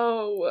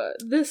no.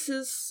 This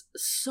is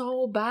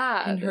so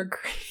bad. And her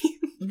cream.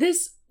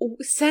 This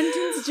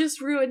sentence just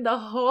ruined the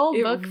whole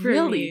book for me.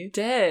 It really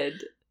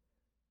did.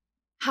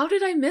 How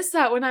did I miss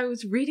that when I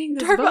was reading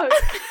this Dharma. book?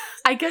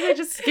 I guess I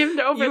just skimmed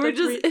over. You were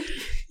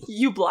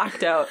you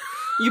blacked out.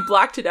 You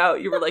blacked it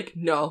out. You were like,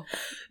 no,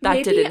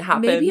 that didn't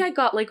happen. Maybe I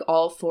got like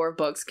all 4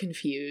 books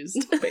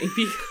confused.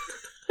 Maybe.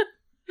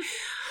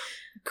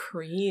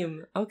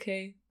 Cream.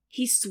 Okay.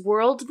 He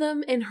swirled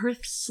them in her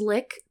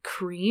slick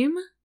cream?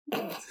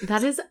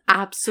 That is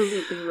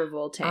absolutely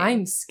revolting.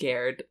 I'm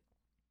scared.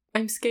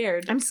 I'm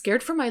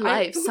scared for my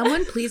life.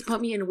 Someone please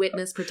put me in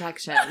witness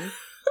protection.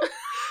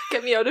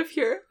 Get me out of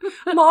here.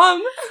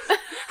 Mom,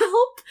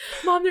 help.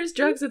 Mom, there's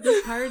drugs at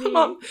this party.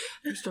 Mom,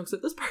 there's drugs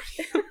at this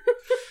party.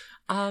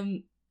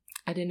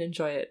 I didn't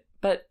enjoy it,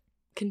 but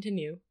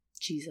continue.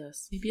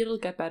 Jesus. Maybe it'll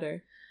get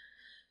better.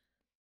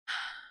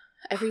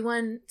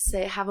 Everyone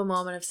have a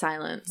moment of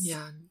silence.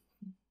 Yeah.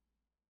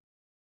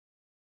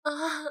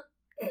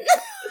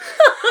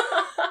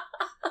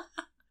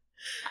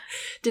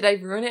 Did I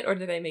ruin it or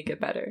did I make it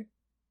better?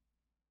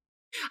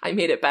 I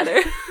made it better.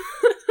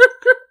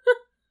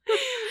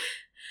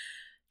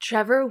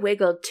 Trevor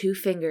wiggled 2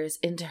 fingers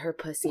into her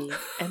pussy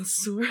and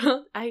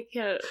swirled... I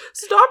can't...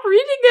 Stop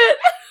reading it!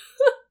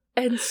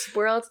 And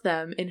swirled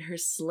them in her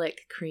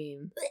slick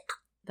cream.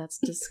 That's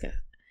disgusting.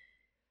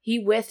 He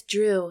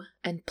withdrew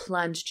and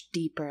plunged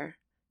deeper,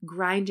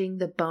 grinding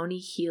the bony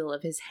heel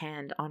of his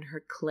hand on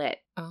her clit.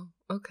 Oh,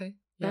 okay.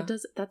 Yeah.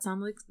 That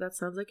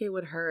sounds like it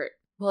would hurt.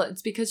 Well,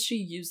 it's because she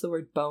used the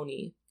word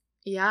bony.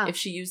 Yeah. If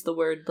she used the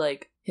word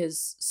like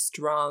his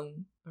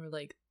strong or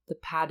like the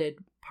padded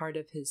part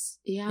of his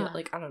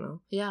like I don't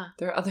know. Yeah.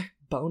 There are other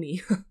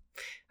bony.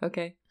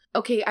 Okay.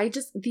 Okay,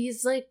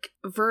 these like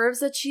verbs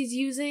that she's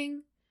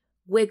using: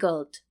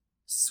 wiggled,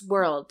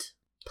 swirled,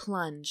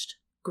 plunged,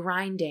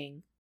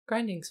 grinding.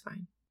 Grinding's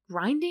fine.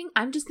 Grinding?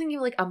 I'm just thinking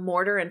of like a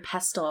mortar and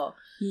pestle.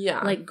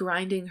 Yeah. Like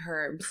grinding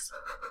herbs.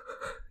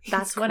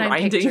 That's what I'm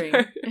Grinding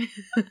picturing.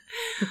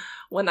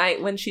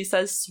 When she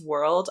says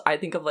swirled, I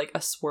think of like a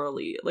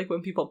swirly. Like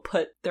when people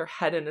put their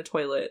head in a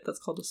toilet, that's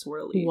called a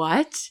swirly.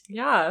 What?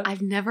 Yeah.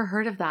 I've never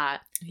heard of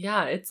that.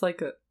 Yeah, it's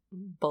like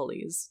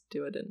bullies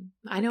do it in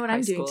I know what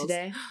I'm schools. doing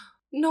today.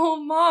 No,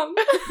 Mom.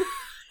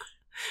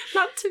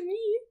 Not to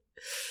me.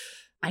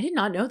 I did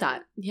not know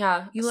that.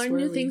 Yeah. You learn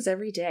new things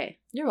every day.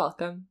 You're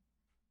welcome.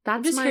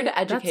 I'm just here to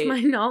educate. That's my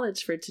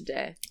knowledge for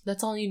today.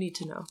 That's all you need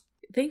to know.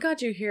 Thank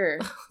God you're here,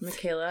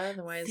 Michaela.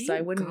 Otherwise,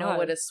 I wouldn't know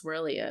what a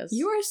swirly is.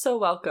 You are so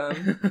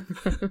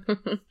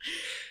welcome.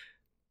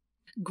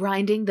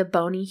 Grinding the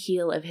bony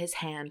heel of his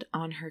hand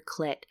on her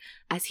clit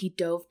as he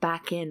dove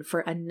back in for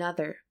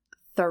another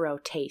thorough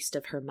taste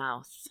of her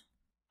mouth.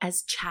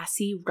 As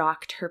Chassie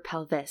rocked her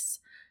pelvis,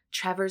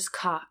 Trevor's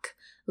cock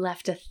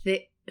left a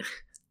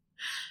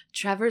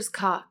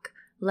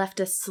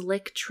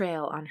slick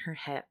trail on her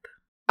hip.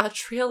 A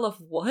trail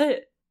of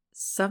what?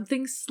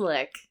 Something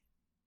slick.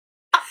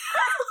 I'm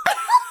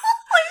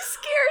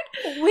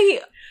scared.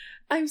 Wait,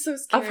 I'm so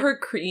scared. of her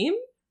cream?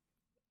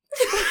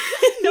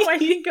 No, I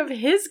think of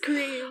his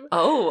cream.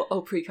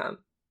 Oh, pre-cum.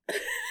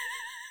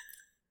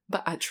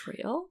 But a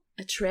trail?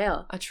 A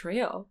trail. A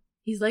trail.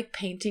 He's like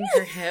painting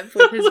her hip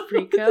with his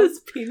pre-cum. His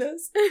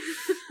penis.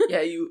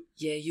 Yeah,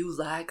 you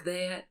like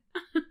that?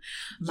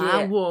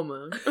 My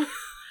woman.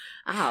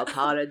 I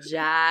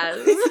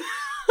apologize.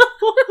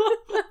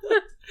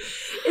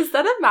 Is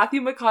that a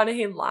Matthew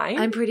McConaughey line?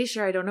 I'm pretty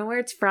sure. I don't know where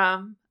it's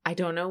from. I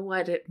don't know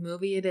what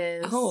movie it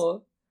is.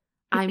 Oh.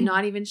 I'm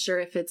not even sure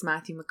if it's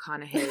Matthew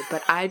McConaughey,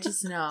 but I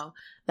just know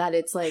that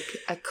it's like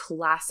a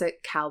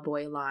classic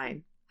cowboy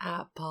line.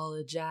 I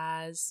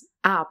apologize.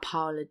 I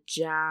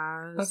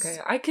apologize. Okay,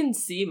 I can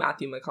see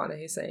Matthew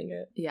McConaughey saying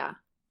it. Yeah.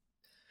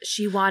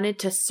 She wanted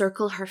to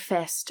circle her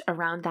fist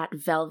around that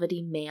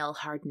velvety male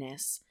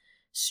hardness,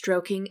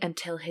 stroking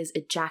until his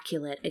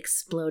ejaculate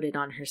exploded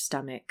on her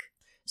stomach.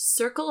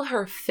 Circle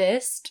her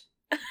fist?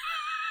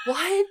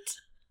 What?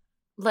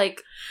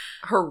 Like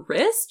her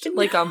wrist?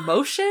 Like a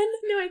motion?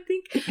 No, I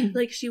think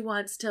like she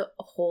wants to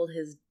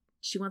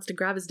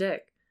grab his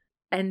dick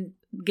and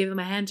give him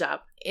a hand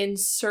job.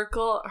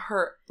 Encircle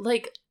her,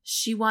 like...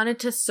 She wanted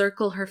to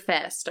circle her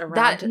fist around.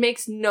 That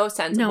makes no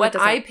sense. No, what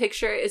I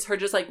picture is her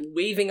just like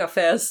waving a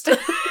fist.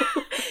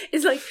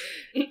 It's like,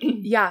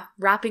 yeah,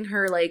 wrapping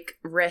her like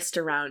wrist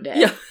around it.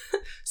 Yeah.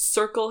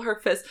 Circle her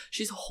fist.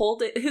 She's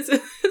holding, his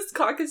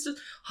cock is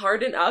just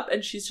hardened up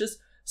and she's just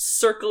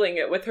circling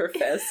it with her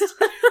fist.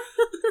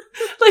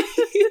 Like,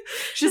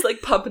 she's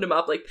like pumping him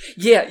up like,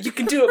 yeah, you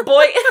can do it, boy.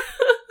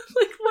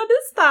 Like, what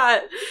is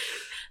that?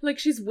 Like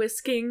she's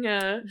whisking.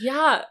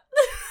 Yeah.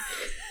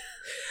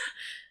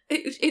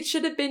 It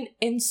should have been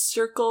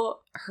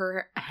encircle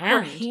her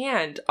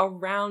hand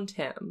around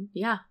him.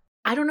 Yeah.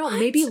 I don't know. What?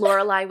 Maybe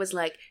Lorelai was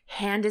like,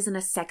 hand isn't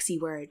a sexy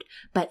word,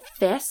 but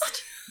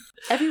fist?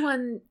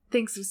 Everyone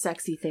thinks of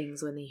sexy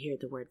things when they hear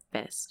the word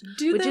fist.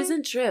 Which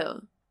isn't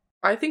true.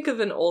 I think of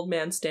an old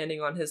man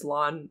standing on his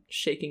lawn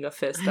shaking a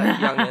fist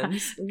at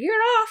youngins. Get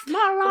off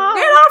my lawn!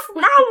 Get off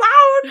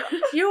my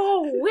lawn!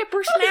 You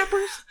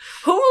whippersnappers!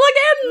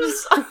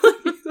 Hooligans!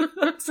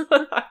 That's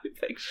what I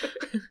picture.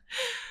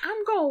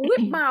 I'm gonna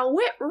whip my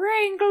whip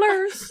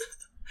wranglers.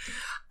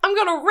 I'm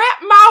gonna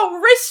wrap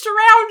my wrist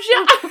around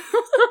you.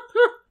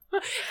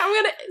 I'm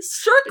gonna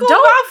circle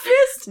my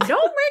fist. Don't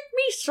make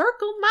me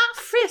circle my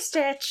fist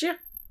at you.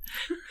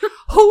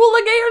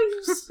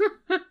 Hooligans!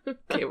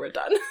 Okay, we're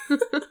done.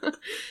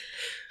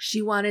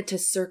 She wanted to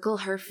circle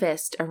her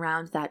fist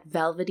around that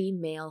velvety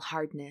male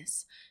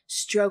hardness,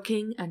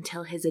 stroking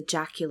until his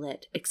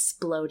ejaculate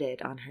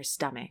exploded on her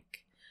stomach.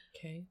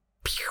 Okay.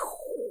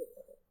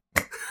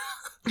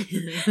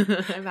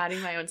 I'm adding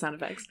my own sound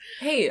effects.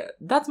 Hey,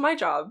 that's my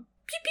job.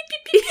 Pew, pew, pew,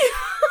 pew.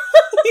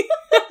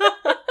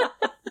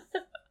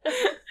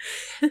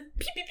 Pew,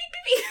 pew, pew,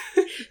 pew, pew.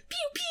 Pew,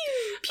 pew, pew, pew.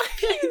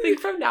 I think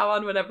from now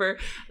on, whenever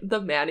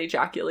the man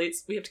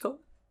ejaculates, we have to go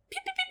pew,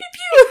 pew, pew,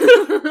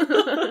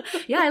 pew,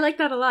 pew. Yeah, I like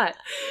that a lot.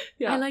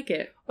 Yeah. I like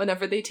it.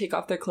 Whenever they take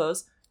off their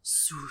clothes,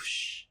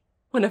 swoosh.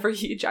 Whenever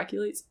he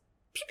ejaculates,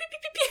 pew, pew, pew,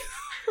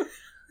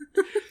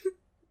 pew, pew.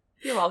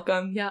 You're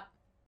welcome. Yeah.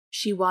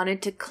 She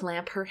wanted to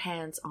clamp her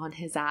hands on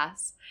his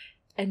ass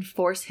and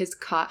force his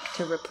cock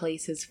to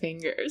replace his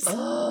fingers. What?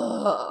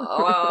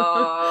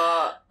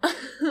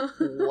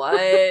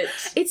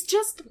 It's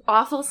just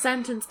awful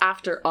sentence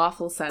after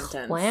awful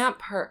sentence.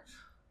 Clamp her.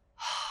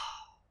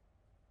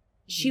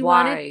 She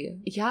Why?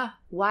 wanted... Yeah,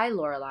 why,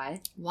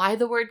 Lorelai? Why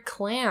the word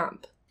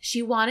clamp?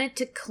 She wanted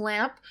to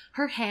clamp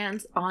her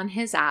hands on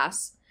his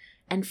ass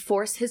and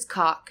force his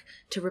cock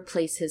to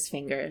replace his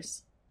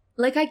fingers.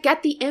 Like, I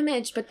get the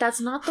image, but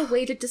that's not the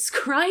way to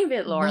describe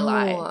it,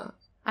 Lorelai. No.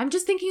 I'm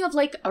just thinking of,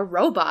 like, a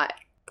robot.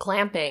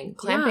 Clamping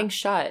Yeah.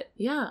 shut.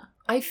 Yeah.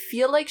 I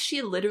feel like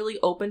she literally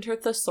opened her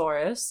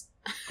thesaurus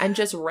and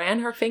just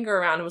ran her finger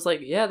around and was like,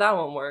 yeah, that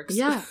one works.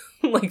 Yeah.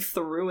 Like,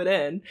 threw it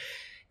in.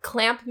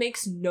 Clamp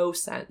makes no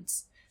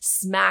sense.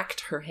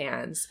 Smacked her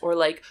hands or,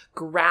 like,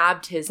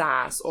 grabbed his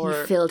ass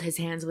or... He filled his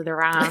hands with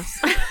her ass.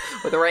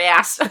 with her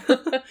ass.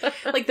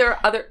 Like, there are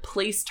other...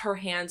 Placed her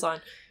hands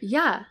on...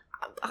 Yeah.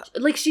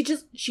 Like,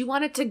 she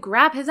wanted to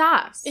grab his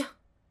ass. Yeah.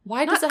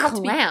 Why Not does it have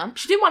clamp. to be...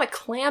 She didn't want to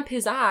clamp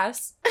his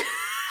ass.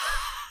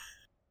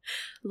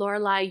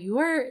 Lorelai,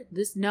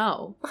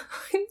 no.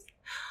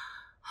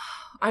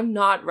 I'm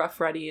not rough,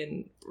 ready,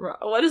 and...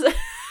 What is it?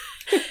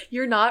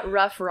 You're not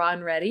rough, raw,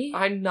 and ready?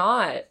 I'm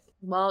not.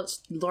 Well,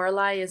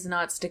 Lorelai is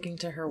not sticking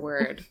to her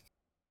word.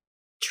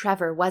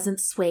 Trevor wasn't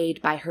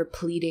swayed by her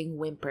pleading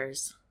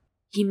whimpers.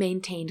 He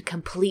maintained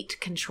complete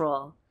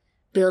control,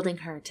 building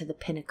her to the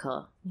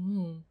pinnacle.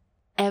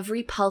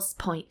 Every pulse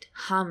point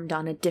hummed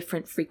on a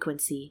different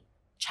frequency.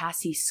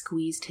 Chassie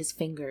squeezed his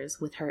fingers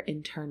with her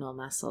internal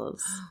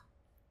muscles.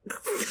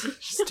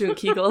 Just doing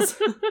Kegels.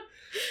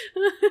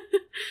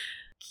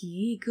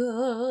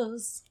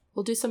 Kegels.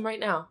 We'll do some right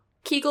now.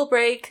 Kegel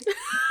break.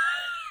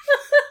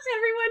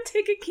 Everyone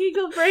take a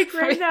Kegel break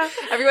right now.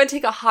 Everyone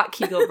take a hot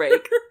Kegel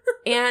break.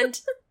 And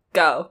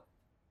go.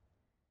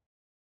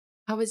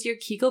 How was your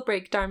Kegel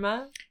break,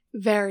 Dharma?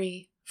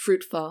 Very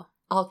fruitful.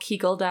 All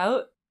Kegeled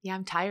out? Yeah,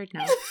 I'm tired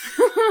now.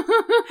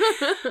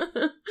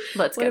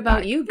 Let's What get about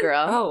back. you,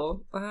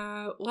 girl?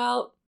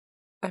 Well,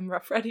 I'm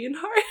rough, ready, and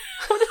hard.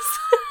 What is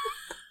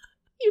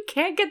You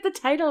can't get the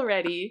title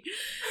ready.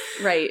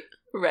 Right.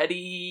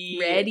 ready?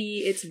 Ready.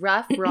 It's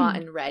rough, raw,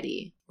 and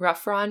ready.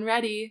 Rough, raw, and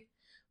ready.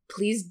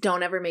 Please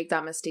don't ever make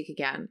that mistake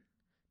again.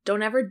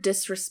 Don't ever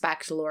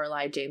disrespect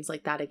Lorelai James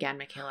like that again,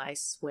 Michaela, I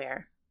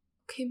swear.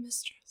 Okay,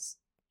 mistress.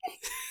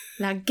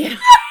 Now get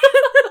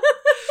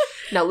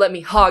Now let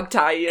me hog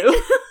tie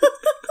you.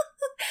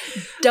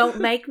 Don't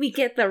make me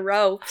get the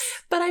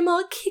ropes. But I'm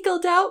all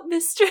Kegeled out,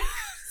 mistress.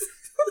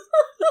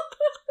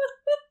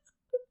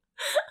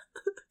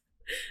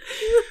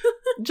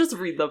 Just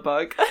read the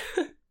book.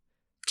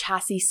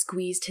 Chassie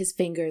squeezed his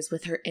fingers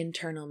with her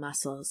internal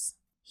muscles.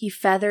 He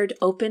feathered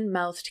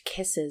open-mouthed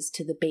kisses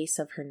to the base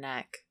of her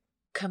neck.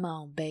 Come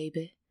on,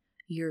 baby.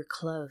 You're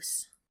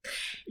close.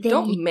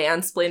 Don't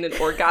mansplain an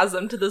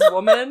orgasm to this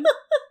woman.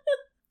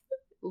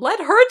 Let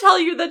her tell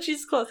you that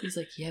she's close. He's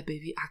like, yeah,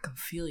 baby, I can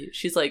feel you.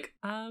 She's like,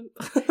 Do,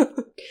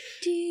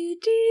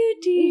 do,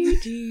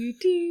 do, do,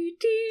 do,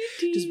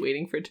 do. just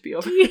waiting for it to be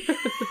over.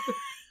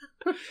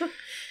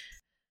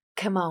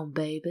 Come on,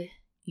 baby.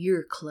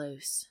 You're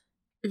close.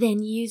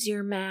 Then use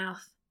your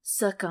mouth.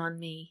 Suck on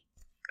me.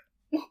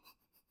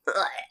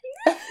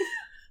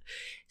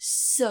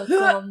 Suck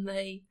on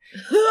me.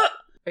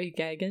 Are you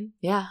gagging?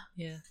 Yeah.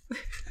 Yeah.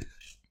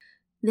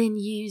 Then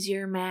use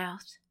your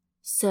mouth.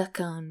 Suck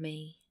on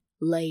me.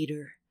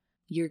 Later.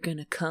 You're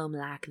gonna come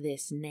like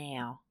this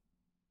now.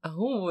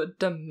 Oh,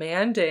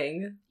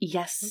 demanding.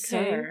 Yes, Okay.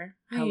 sir.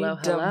 I Hello,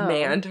 hello.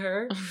 Demand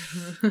her.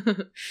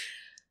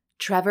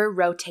 Trevor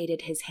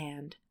rotated his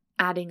hand,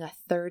 adding a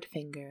third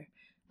finger,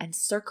 and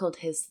circled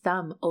his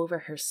thumb over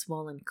her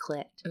swollen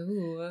clit,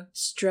 Ooh.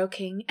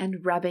 stroking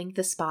and rubbing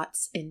the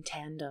spots in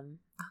tandem.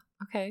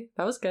 Okay,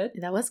 that was good.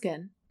 That was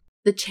good.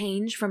 The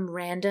change from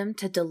random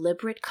to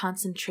deliberate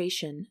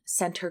concentration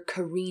sent her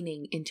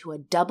careening into a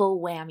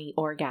double whammy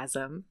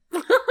orgasm.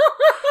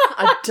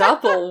 A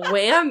double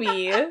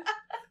whammy.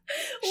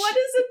 What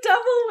is a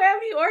double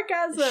whammy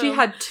orgasm? She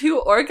had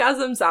 2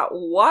 orgasms at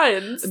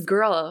once.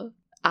 Girl,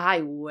 I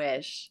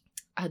wish.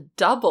 A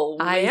double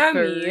I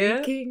whammy.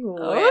 freaking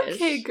wish.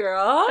 Okay,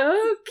 girl.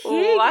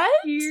 Okay, What?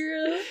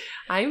 girl.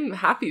 I'm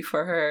happy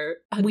for her.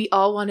 We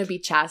all want to be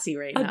Chassie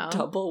right A now.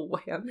 double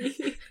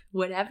whammy.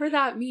 Whatever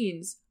that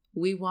means,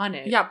 we want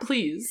it. Yeah,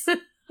 please.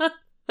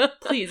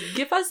 Please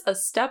give us a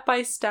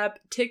step-by-step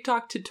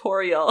TikTok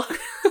tutorial.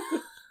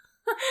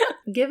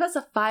 Give us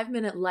a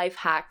 5-minute life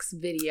hacks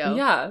video.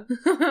 Yeah.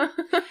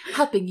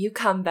 Helping you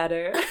come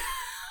better.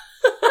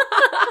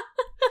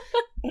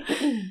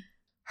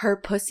 Her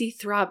pussy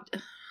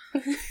throbbed.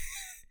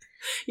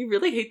 You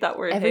really hate that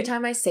word. Every hey?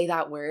 time I say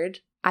that word,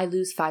 I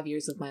lose 5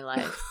 years of my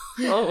life.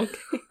 Oh,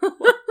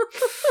 okay.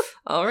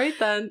 All right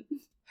then.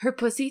 Her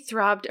pussy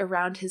throbbed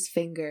around his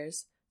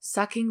fingers,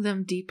 sucking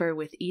them deeper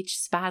with each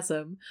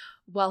spasm,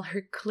 while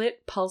her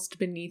clit pulsed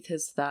beneath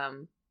his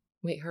thumb.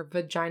 Wait, her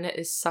vagina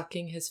is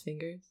sucking his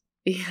fingers?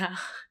 Yeah.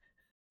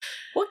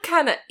 What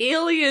kind of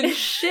alien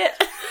shit?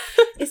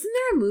 Isn't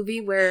there a movie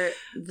where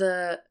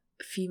the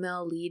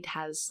female lead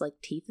has like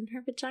teeth in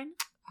her vagina?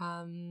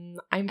 I'm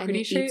And pretty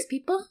it sure. eats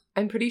people?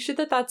 I'm pretty sure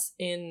that that's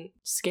in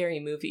Scary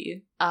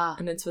Movie, Ah,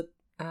 and it's with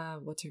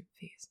what's her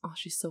face? Oh,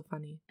 she's so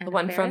funny. Anna The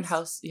one from Faris?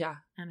 House. Yeah,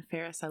 Anna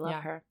Faris, I love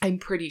yeah. her. I'm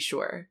pretty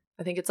sure.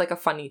 I think it's like a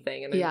funny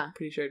thing, and Yeah. I'm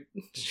pretty sure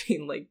she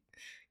like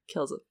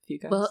kills a few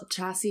guys. Well,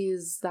 Chassie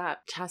is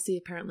that. Chassie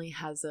apparently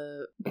has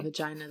a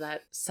vagina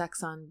that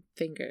sucks on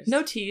fingers.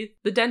 no teeth.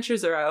 The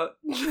dentures are out.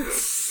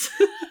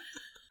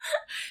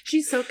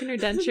 She's soaking her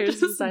dentures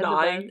Just inside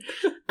gnawing.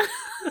 the bed.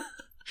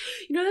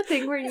 You know that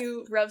thing where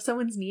you rub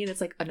someone's knee and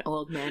it's like an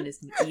old man is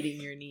eating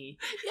your knee?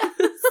 Yes.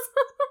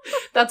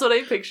 That's what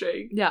I'm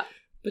picturing. Yeah.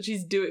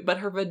 But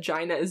her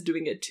vagina is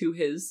doing it to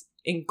his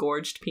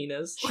engorged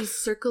penis. She's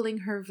circling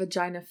her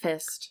vagina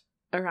fist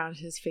around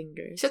his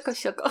fingers. Shucka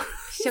shucka.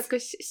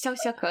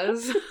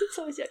 Shuckles.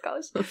 So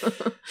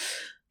shuckles.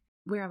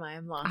 Where am I?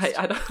 I'm lost.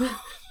 I don't know.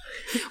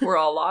 We're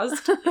all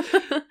lost.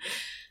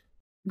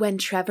 When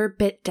Trevor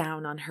bit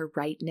down on her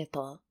right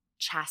nipple,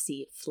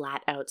 Chassie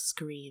flat out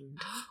screamed.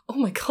 Oh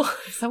my god.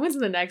 Someone's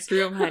in the next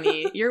room,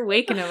 honey. You're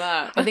waking him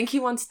up. I think he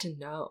wants to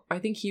know. I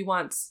think he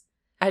wants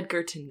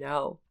Edgar to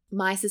know.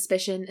 My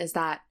suspicion is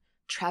that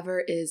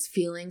Trevor is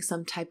feeling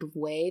some type of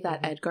way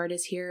that Mhm. Edgard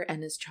is here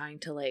and is trying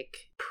to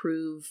like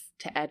prove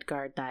to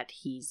Edgard that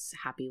he's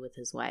happy with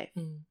his wife.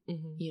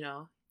 Mm-hmm. You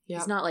know? Yeah.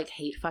 He's not like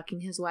hate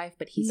fucking his wife,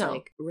 but he's No.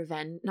 like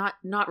revenge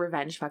not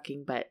revenge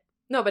fucking, but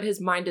No, but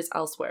his mind is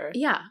elsewhere.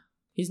 yeah.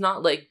 He's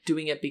not like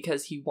doing it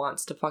because he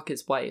wants to fuck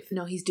his wife.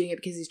 No, he's doing it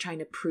because he's trying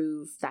to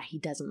prove that he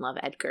doesn't love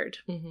Edgard.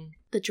 Mm-hmm.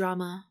 The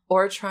drama.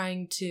 Or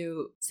trying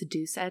to.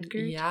 Seduce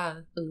Edgard?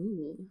 Yeah.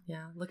 Ooh.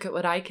 Yeah. Look at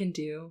what I can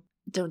do.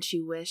 Don't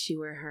you wish you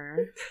were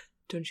her?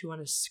 Don't you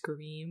want to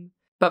scream?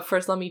 But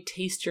first, let me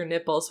taste your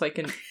nipple so I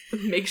can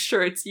make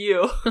sure it's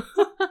you.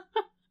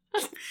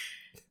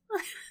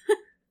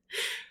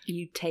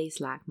 You taste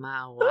like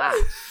my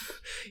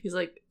wife. He's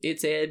like,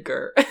 it's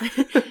Edgar.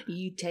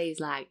 You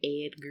taste like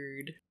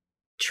Edgar.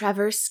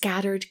 Trevor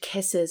scattered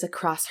kisses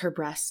across her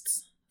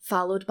breasts,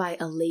 followed by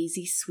a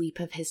lazy sweep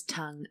of his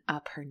tongue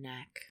up her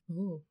neck.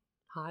 Ooh,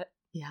 hot.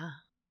 Yeah.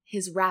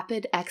 His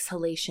rapid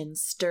exhalation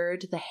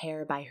stirred the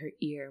hair by her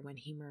ear when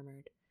he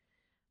murmured,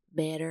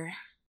 "Better.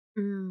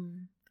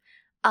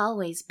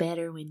 Always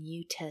better when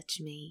you touch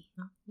me."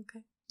 Oh, okay.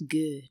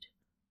 Good.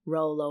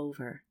 Roll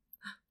over.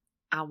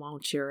 I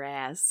want your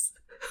ass.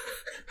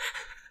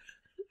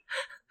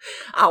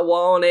 I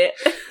want it.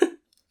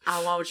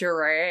 I want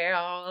your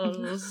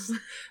ass.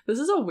 This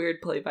is a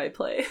weird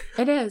play-by-play.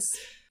 It is.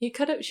 She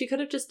could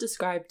have just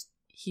described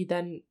he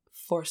then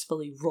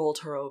forcefully rolled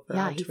her over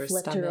onto her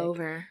flipped stomach, her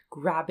over.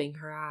 grabbing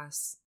her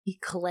ass. He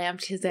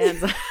clamped his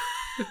hands on.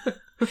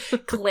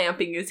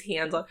 Clamping his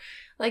hands on.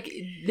 Like,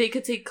 they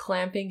could say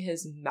clamping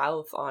his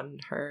mouth on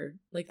her.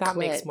 Like, that Clit.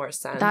 makes more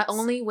sense. That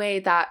only way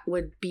that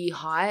would be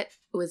hot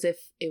was if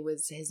it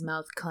was his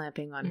mouth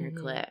clamping on her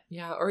clit.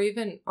 Yeah, or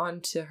even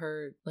onto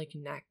her, like,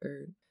 neck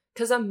or...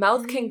 Because a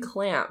mouth can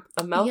clamp.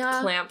 A mouth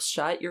clamps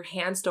shut. Your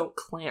hands don't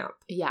clamp.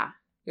 Yeah.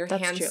 Your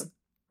That's hands true.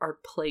 are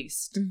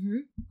placed.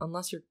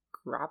 Unless you're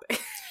grabbing.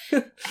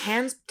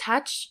 Hands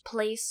touch,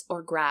 place,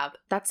 or grab.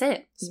 That's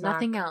it. Smack.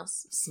 Nothing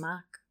else.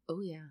 Smack. Oh,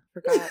 yeah.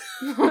 Forgot.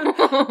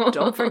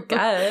 Don't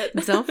forget.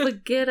 Don't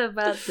forget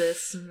about the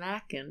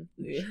smacking.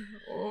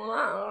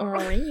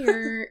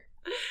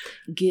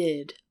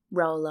 Good.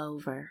 Roll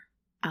over.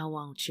 I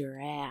want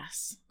your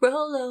ass.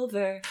 Roll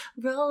over.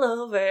 Roll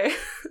over.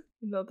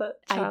 You know that?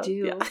 I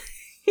do. Yeah.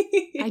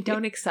 I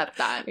don't accept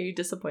that. Are you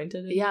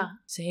disappointed in Yeah. me?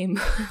 Same.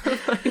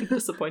 I'm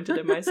disappointed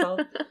in myself.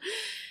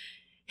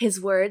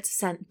 His words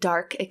sent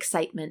dark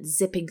excitement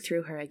zipping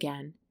through her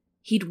again.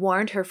 He'd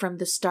warned her from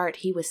the start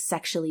he was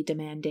sexually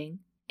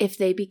demanding. If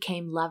they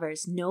became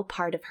lovers, no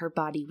part of her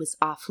body was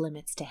off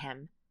limits to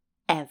him.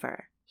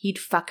 Ever. He'd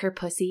fuck her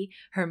pussy,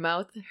 her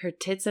mouth, her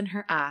tits, and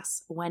her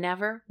ass,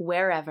 whenever,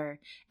 wherever,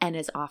 and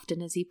as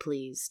often as he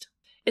pleased.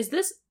 Is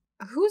this...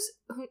 Who's...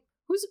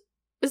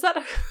 Is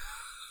that...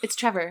 It's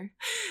Trevor.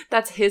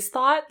 That's his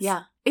thoughts?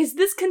 Yeah. Is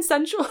this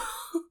consensual?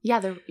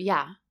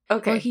 Yeah.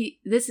 Okay. Well,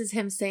 this is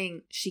him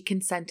saying she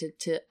consented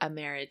to a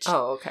marriage.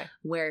 Oh, okay.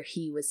 Where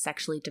he was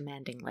sexually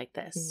demanding like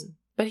this.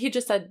 But he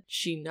just said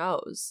she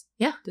knows.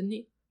 Yeah. Didn't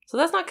he? So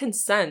that's not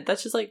consent.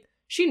 That's just like,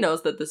 she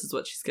knows that this is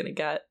what she's gonna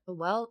get.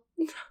 Well,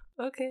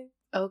 okay.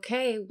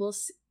 We'll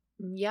see.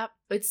 Yep.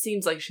 It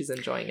seems like she's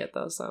enjoying it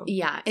though, so.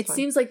 Yeah. It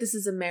seems like this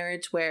is a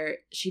marriage where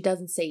she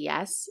doesn't say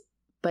yes,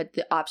 but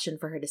the option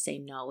for her to say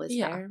no is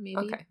there, maybe.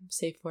 Okay.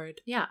 Safe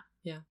word. Yeah.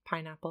 Yeah.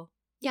 Pineapple.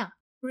 Yeah.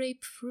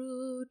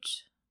 Grapefruit.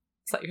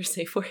 Is that your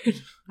safe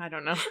word? I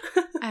don't know.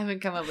 I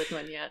haven't come up with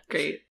one yet.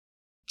 Great.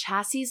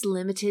 Chassie's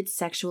limited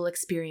sexual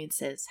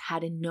experiences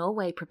had in no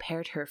way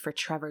prepared her for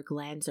Trevor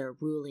Glanzer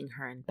ruling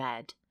her in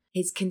bed.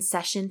 His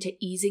concession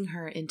to easing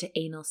her into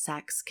anal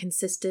sex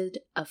consisted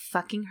of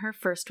fucking her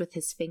first with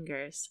his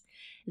fingers,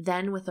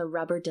 then with a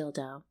rubber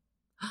dildo.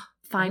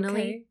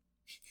 Finally,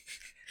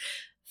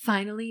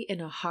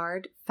 in a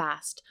hard,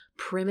 fast,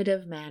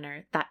 primitive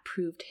manner that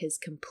proved his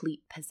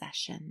complete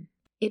possession.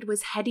 It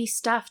was heady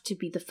stuff to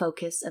be the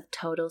focus of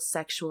total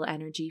sexual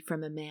energy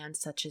from a man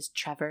such as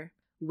Trevor,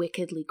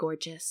 wickedly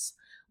gorgeous,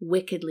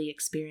 wickedly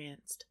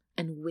experienced,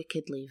 and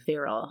wickedly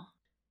virile.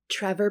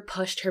 Trevor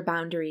pushed her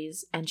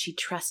boundaries, and she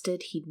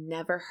trusted he'd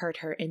never hurt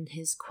her in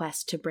his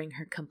quest to bring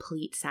her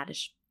complete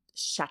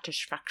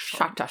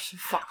satisfaction.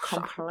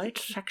 Complete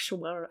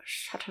sexual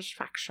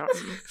satisfaction.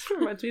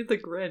 Reminds me of the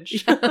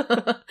Grinch.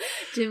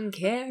 Jim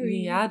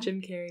Carrey. Yeah, Jim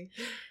Carrey.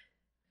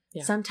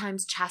 Yeah.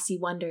 Sometimes Chassie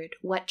wondered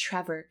what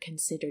Trevor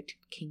considered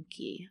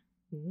kinky.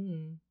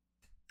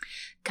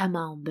 Come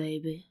on,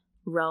 baby.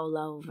 Roll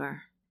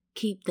over.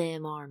 Keep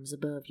them arms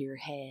above your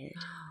head.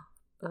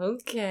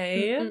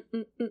 Okay.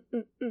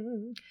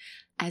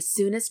 As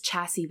soon as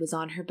Chassie was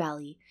on her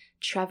belly,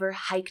 Trevor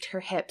hiked her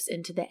hips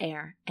into the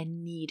air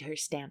and kneed her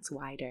stance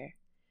wider.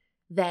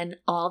 Then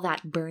all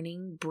that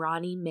burning,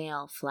 brawny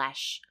male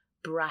flesh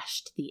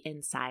brushed the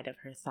inside of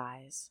her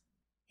thighs.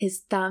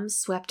 His thumbs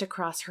swept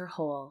across her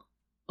hole,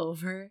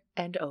 over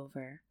and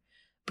over,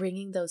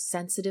 bringing those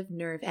sensitive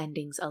nerve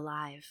endings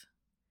alive,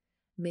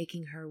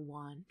 making her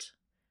want.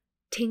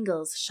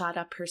 Tingles shot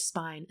up her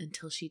spine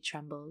until she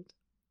trembled.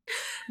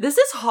 This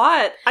is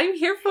hot. I'm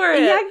here for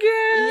it. Yeah,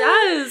 girl.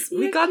 Yes,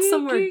 we got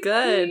somewhere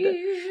good.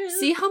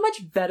 See how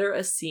much better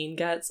a scene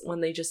gets when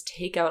they just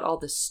take out all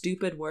the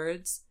stupid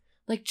words?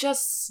 Like,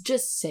 just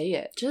say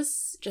it.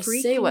 Just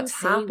say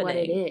what's happening. What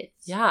it is.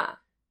 Yeah.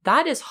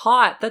 That is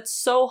hot. That's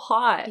so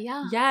hot.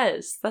 Yeah.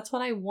 Yes, that's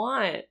what I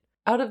want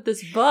out of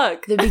this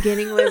book. The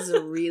beginning was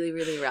really,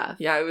 really rough.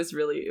 Yeah, it was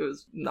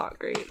not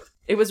great.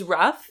 It was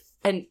rough,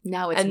 and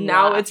now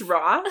it's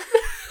rough.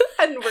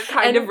 And we're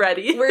kind of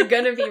ready. We're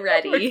gonna be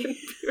ready.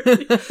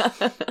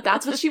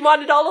 That's what she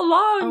wanted all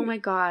along. Oh my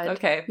god.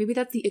 Okay. Maybe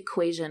that's the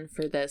equation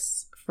for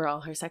this, for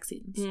all her sex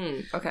scenes.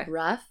 Okay.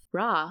 Rough,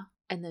 raw,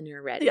 and then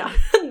you're ready. Yeah,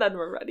 and then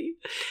we're ready.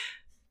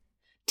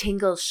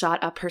 Tingles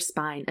shot up her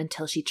spine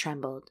until she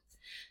trembled.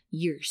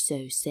 You're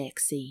so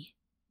sexy.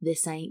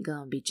 This ain't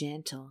gonna be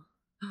gentle.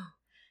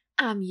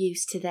 I'm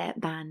used to that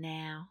by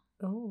now.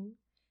 Oh.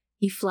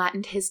 He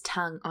flattened his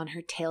tongue on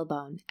her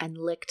tailbone and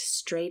licked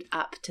straight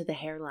up to the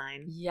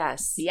hairline.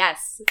 Yes.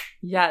 Yes.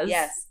 Yes.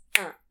 Yes.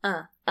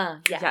 Yes.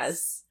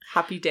 Yes.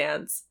 Happy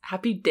dance.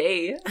 Happy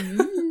day.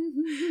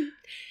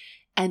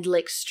 And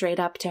licked straight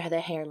up to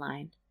the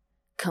hairline.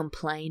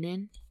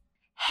 Complaining?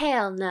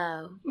 Hell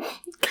no.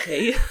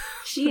 Okay.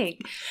 She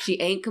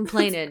ain't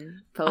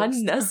complaining, folks.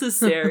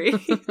 Unnecessary.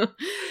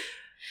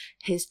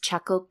 His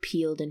chuckle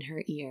peeled in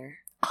her ear.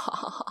 Ha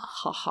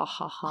ha ha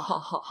ha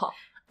ha.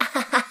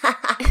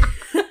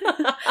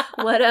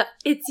 What up?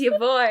 It's your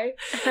boy.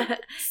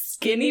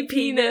 Skinny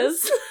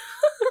penis.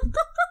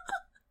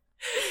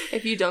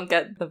 If you don't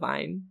get the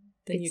vine,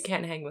 then you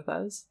can't hang with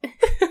us.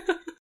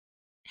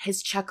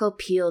 His chuckle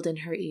peeled in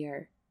her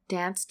ear,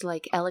 danced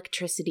like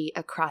electricity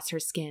across her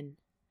skin.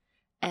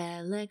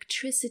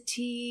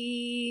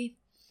 Electricity,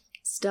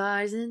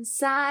 stars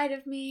inside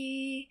of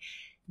me.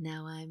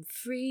 Now I'm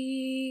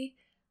free.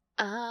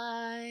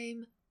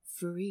 I'm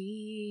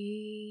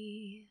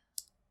free.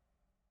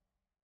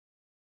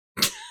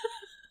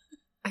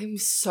 I'm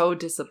so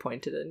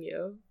disappointed in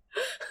you.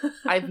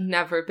 I've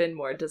never been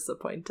more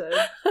disappointed.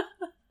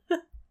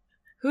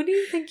 Who do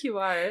you think you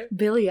are?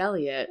 Billy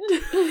Elliot.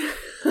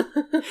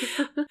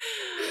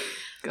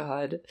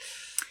 God.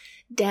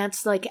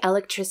 Danced like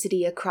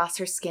electricity across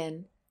her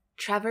skin.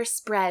 Trevor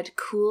spread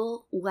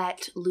cool,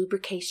 wet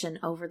lubrication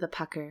over the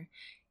pucker,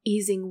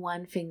 easing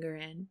one finger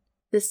in.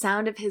 The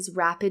sound of his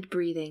rapid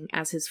breathing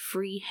as his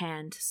free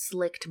hand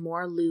slicked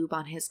more lube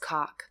on his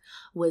cock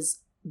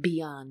was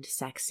beyond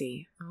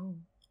sexy. Oh.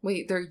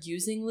 Wait, they're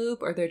using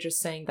lube or they're just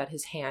saying that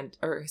his hand,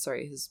 or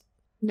sorry, his...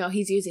 No,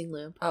 he's using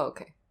lube. Oh,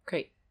 okay.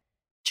 Great.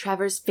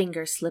 Trevor's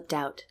finger slipped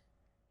out.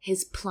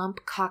 His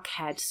plump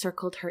cockhead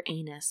circled her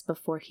anus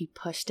before he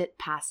pushed it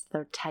past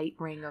the tight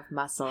ring of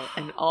muscle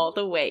and all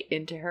the way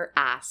into her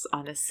ass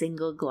on a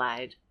single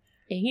glide.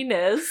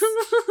 Anus?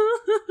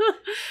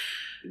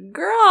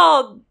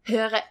 Girl!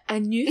 Her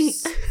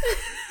anus?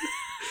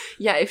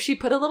 Yeah, if she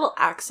put a little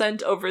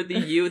accent over the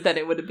U, then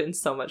it would have been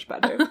so much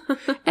better.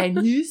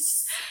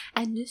 Anus.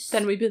 Anus.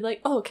 Then we'd be like,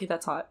 oh, okay,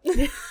 that's hot.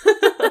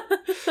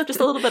 Just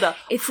a little bit of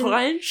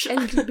French. A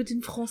little bit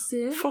in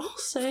français.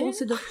 Français.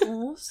 Français de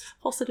France.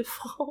 Français de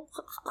France.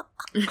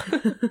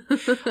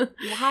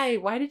 Why?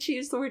 Why did she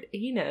use the word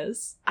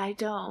anus? I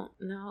don't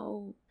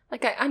know.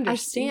 Like, I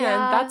understand.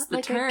 That's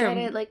the term. I get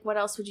it. Like, what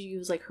else would you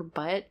use? Like, her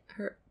butt?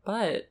 Her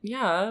butt.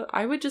 Yeah,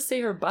 I would just say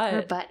her butt.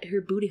 Her butt.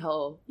 Her booty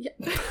hole. Yeah.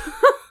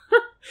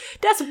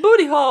 That's a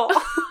booty hole.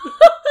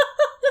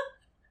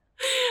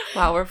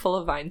 Wow, we're full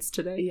of vines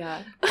today.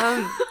 Yeah.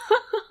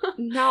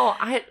 No,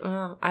 I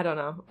don't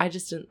know.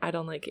 I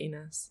don't like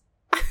anus.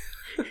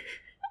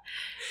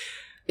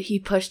 He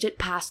pushed it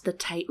past the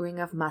tight ring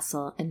of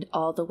muscle and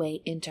all the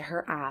way into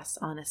her ass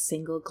on a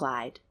single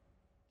glide.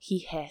 He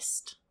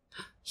hissed.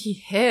 He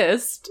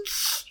hissed?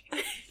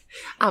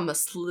 I'm a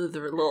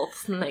slither little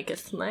snake.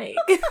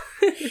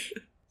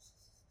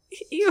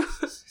 Ew.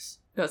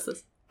 What's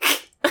this?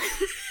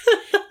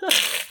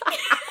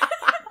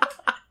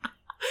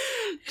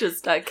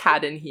 Just a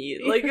cat in heat.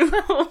 Like,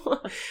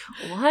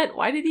 what?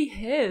 Why did he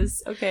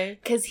hiss? Okay.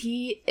 Because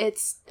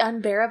it's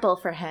unbearable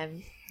for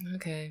him.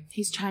 Okay.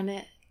 He's trying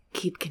to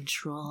keep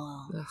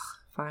control. Ugh,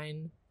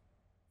 fine.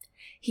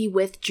 He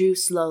withdrew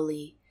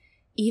slowly,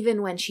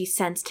 even when she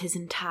sensed his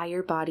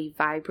entire body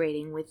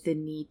vibrating with the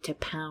need to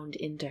pound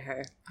into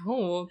her.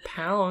 Oh,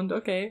 pound.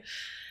 Okay.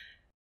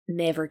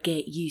 Never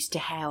get used to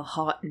how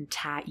hot and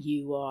tight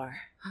you are.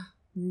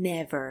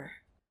 Never.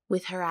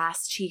 With her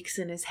ass cheeks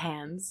in his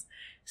hands,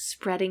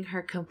 spreading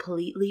her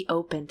completely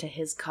open to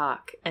his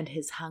cock and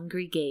his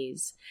hungry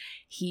gaze,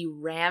 he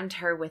rammed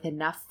her with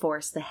enough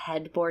force the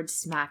headboard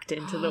smacked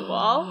into the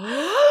wall.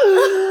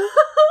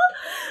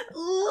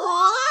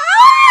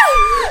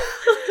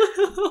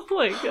 Oh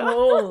my god.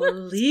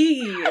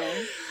 Holy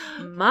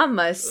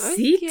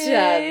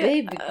mamacita,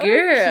 baby girl.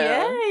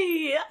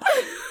 Okay.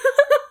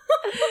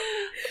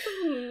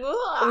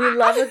 We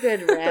love a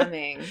good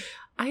ramming.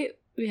 I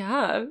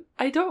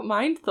don't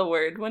mind the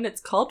word when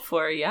it's called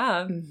for,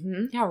 yeah.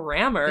 Mm-hmm. Yeah,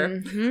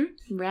 rammer.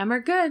 Mm-hmm. Rammer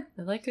good.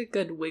 I like a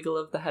good wiggle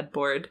of the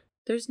headboard.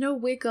 There's no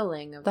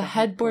wiggling of The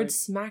headboard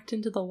smacked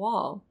into the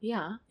wall.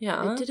 Yeah.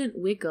 Yeah. It didn't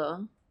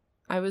wiggle.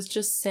 I was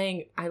just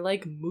saying I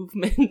like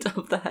movement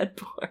of the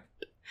headboard.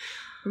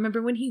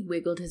 Remember when he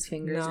wiggled his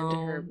fingers into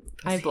her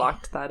pussy? I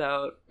blocked that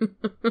out.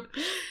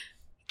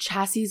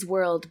 Chassie's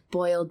world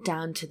boiled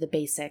down to the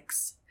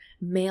basics.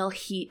 Male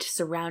heat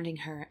surrounding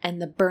her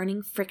and the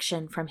burning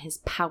friction from his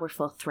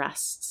powerful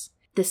thrusts.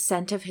 The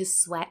scent of his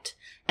sweat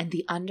and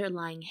the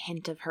underlying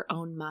hint of her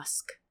own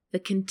musk. The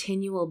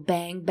continual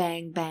bang,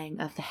 bang,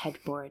 bang of the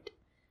headboard.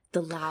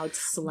 The loud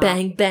slap.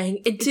 Bang, bang,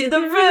 into the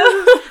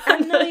room. I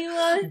know you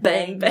want it.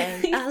 Bang,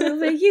 bang. all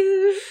over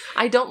you.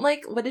 I don't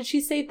like, what did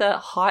she say? The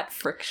hot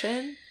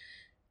friction?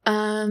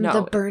 No,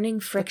 the burning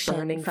friction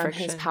burning from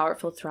friction. his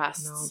powerful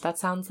thrusts. No, that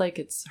sounds like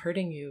it's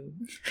hurting you,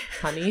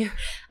 honey.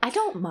 I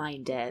don't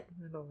mind it.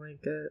 I don't like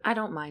it. I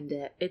don't mind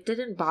it. It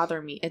didn't bother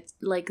me. It's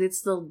like,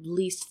 it's the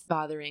least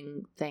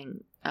bothering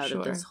thing out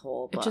of this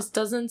whole book. It just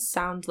doesn't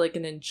sound like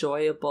an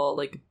enjoyable,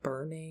 like,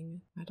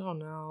 burning. I don't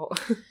know.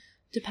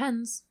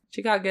 Depends.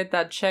 She gotta get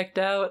that checked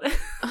out.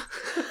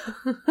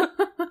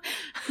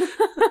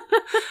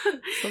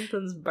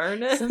 Something's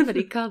burning.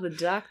 Somebody call the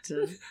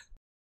doctor.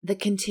 The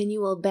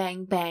continual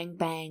bang, bang,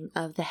 bang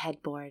of the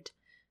headboard.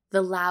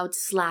 The loud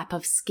slap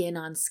of skin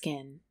on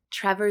skin.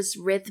 Trevor's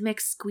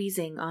rhythmic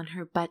squeezing on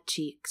her butt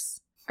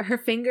cheeks. Her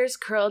fingers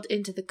curled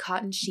into the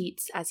cotton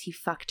sheets as he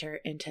fucked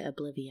her into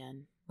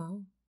oblivion.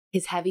 Oh.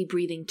 His heavy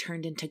breathing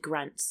turned into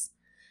grunts.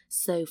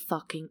 So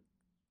fucking...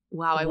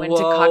 Wow, I went Whoa.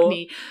 to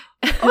Cockney.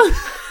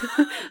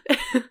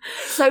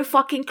 So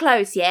fucking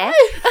close, yeah?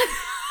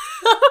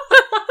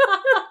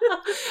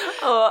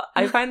 Oh,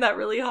 I find that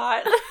really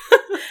hot.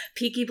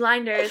 Peaky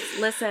Blinders.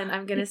 Listen,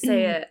 I'm gonna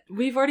say it.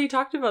 We've already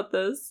talked about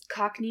this.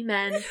 Cockney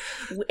men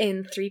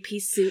in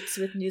three-piece suits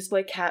with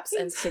newsboy caps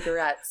and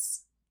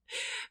cigarettes.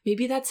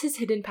 Maybe that's his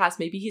hidden past.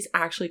 Maybe he's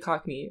actually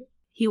Cockney.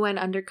 He went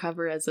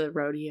undercover as a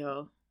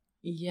rodeo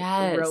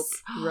Yes.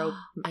 rope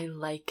I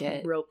like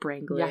it. rope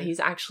wrangler. Yeah,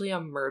 he's actually a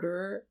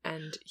murderer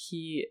and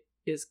he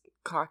is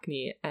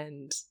Cockney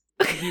and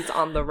he's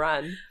on the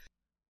run.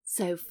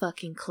 So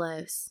fucking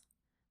close.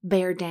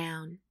 Bear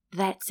down.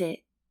 That's it.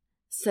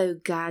 So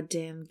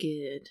goddamn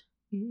good.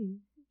 Mm.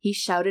 He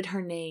shouted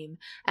her name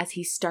as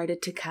he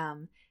started to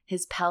come,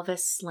 his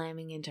pelvis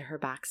slamming into her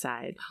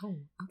backside. Oh,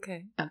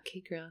 okay.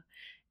 Okay, girl.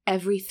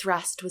 Every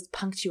thrust was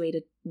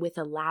punctuated with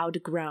a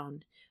loud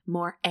groan,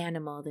 more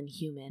animal than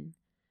human.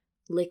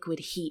 Liquid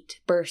heat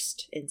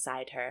burst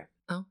inside her.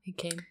 Oh, he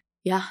came.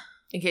 Yeah.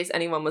 In case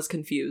anyone was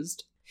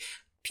confused.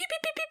 Pew, pew,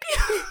 pew, pew,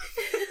 pew.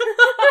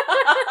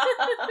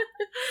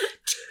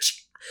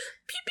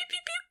 Pew, pew, pew,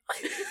 pew.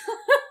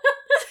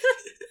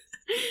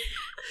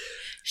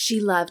 She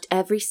loved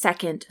every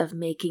second of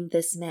making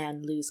this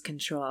man lose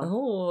control.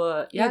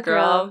 Oh, yeah,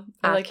 girl.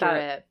 I like that.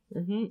 Accurate.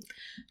 Mm-hmm.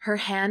 Her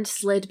hand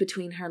slid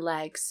between her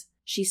legs.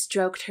 She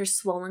stroked her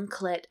swollen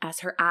clit as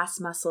her ass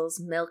muscles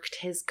milked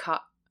his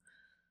cock.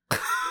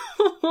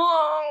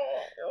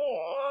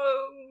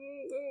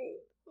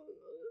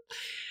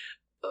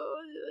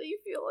 You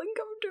feel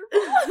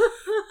uncomfortable.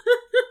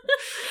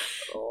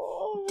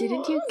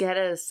 Didn't you get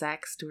a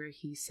sext where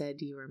he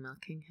said you were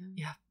milking him?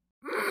 Yeah.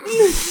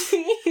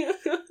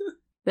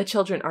 The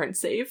children aren't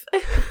safe.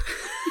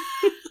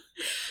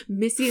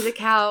 Missy the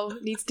cow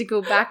needs to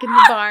go back in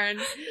the barn.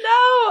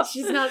 No!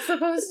 She's not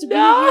supposed to be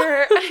No.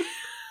 here.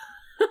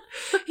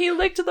 He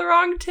licked the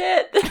wrong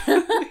tit.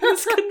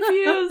 He's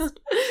confused.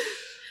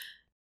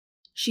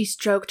 She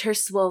stroked her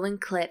swollen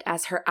clit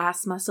as her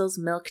ass muscles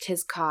milked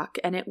his cock,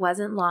 and it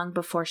wasn't long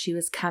before she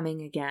was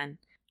coming again.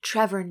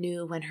 Trevor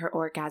knew when her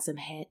orgasm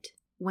hit.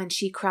 When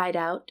she cried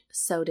out,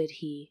 so did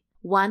he.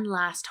 One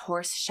last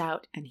hoarse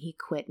shout, and he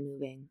quit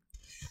moving.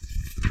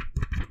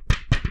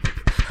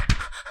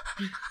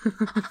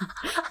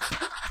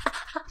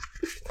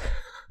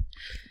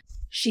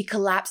 She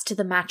collapsed to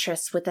the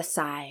mattress with a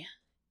sigh.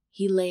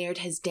 He layered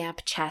his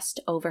damp chest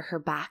over her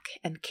back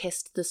and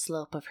kissed the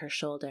slope of her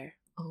shoulder.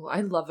 Oh,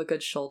 I love a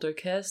good shoulder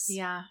kiss.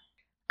 Yeah.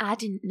 I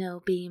didn't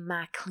know being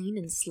my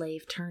cleaning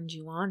slave turned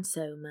you on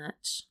so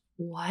much.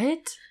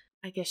 What?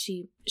 I guess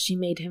she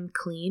made him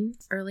clean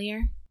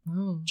earlier.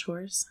 Oh.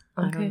 Chores.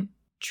 Okay.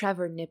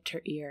 Trevor nipped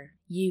her ear.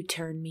 You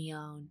turn me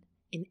on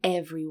in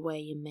every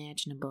way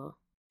imaginable.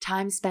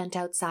 Time spent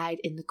outside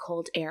in the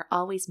cold air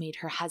always made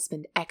her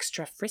husband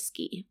extra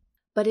frisky.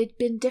 But it'd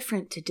been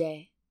different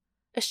today.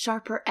 A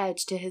sharper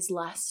edge to his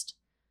lust.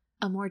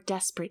 A more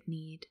desperate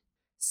need.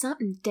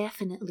 Something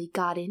definitely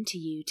got into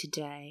you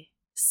today.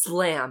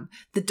 Slam.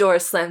 The door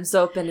slams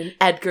open and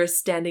Edgar's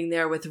standing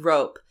there with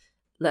rope.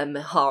 Let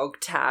me hog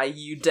tie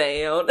you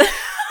down.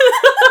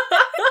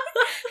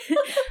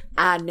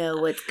 I know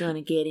what's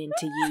gonna get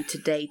into you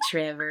today,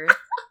 Trevor.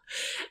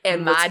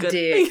 And my what's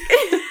dick.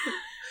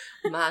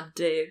 My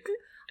dick.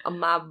 On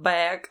my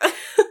back.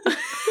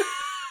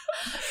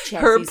 Chessie's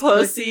Her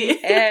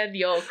pussy. and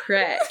your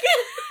crack.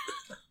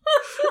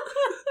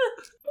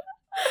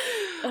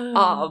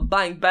 Oh,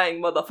 bang,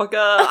 bang, motherfucker.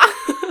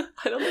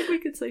 I don't think we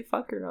could say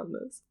fucker on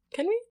this.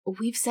 Can we?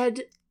 We've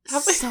said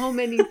Have we? so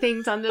many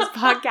things on this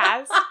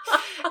podcast,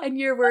 and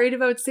you're worried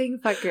about saying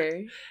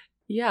fucker.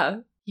 Yeah.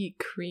 He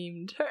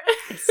creamed her.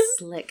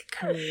 Slick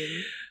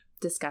cream.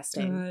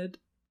 Disgusting. God.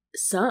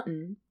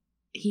 Something.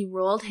 He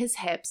rolled his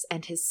hips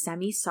and his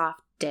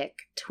semi-soft dick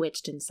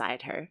twitched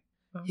inside her.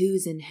 Oh.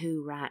 Who's in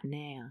who right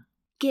now?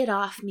 Get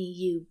off me,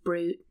 you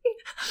brute.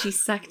 She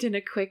sucked in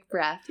a quick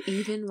breath,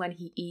 even when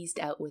he eased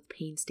out with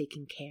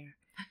painstaking care.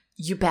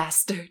 You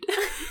bastard.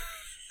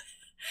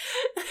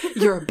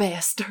 You're a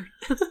bastard.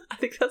 I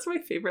think that's my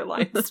favorite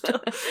line still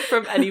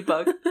from any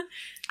book.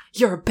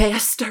 You're a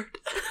bastard.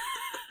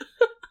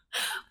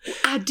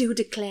 I do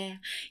declare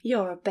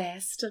you're a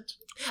bastard.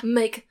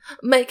 Make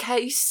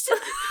haste.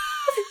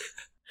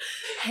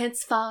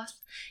 Henceforth,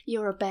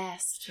 you're a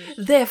bastard.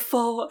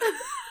 Therefore,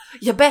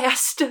 you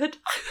bastard.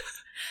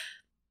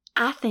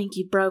 I think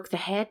you broke the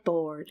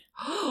headboard.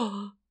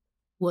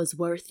 Was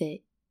worth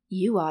it.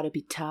 You ought to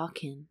be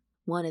talking.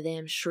 One of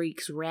them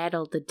shrieks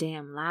rattled the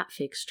damn light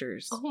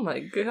fixtures. Oh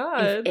my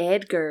god. If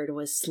Edgar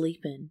was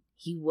sleeping,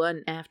 he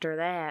wasn't after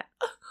that.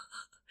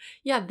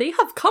 Yeah, they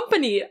have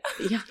company.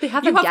 Yeah, they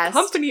have you a have guest.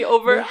 company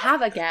over. They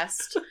have a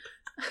guest.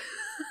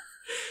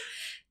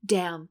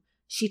 Damn,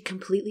 she'd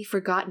completely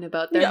forgotten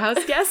about their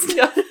house guest.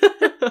 Yeah.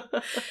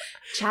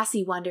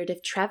 Chassie wondered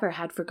if Trevor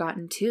had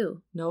forgotten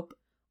too. Nope.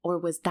 Or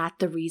was that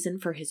the reason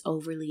for his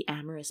overly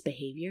amorous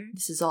behavior?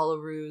 This is all a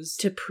ruse.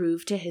 To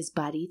prove to his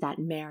buddy that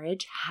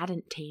marriage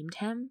hadn't tamed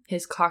him?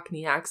 His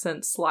Cockney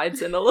accent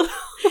slides in a little.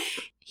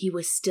 He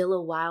was still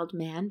a wild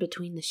man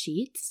between the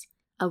sheets?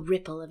 A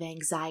ripple of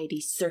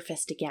anxiety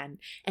surfaced again,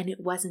 and it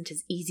wasn't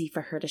as easy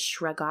for her to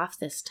shrug off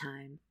this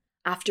time.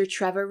 After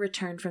Trevor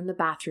returned from the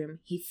bathroom,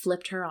 he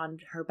flipped her on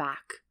her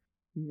back.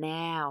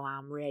 Now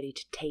I'm ready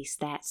to taste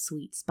that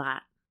sweet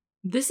spot.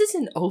 This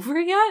isn't over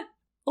yet?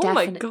 Oh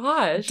my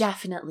gosh.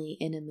 Definitely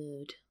in a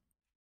mood.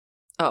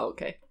 Oh,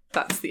 okay.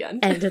 That's the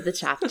end. End of the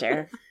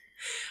chapter.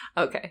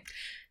 Okay.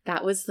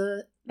 That was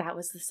the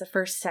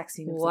first sex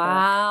scene of the book.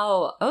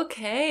 Wow.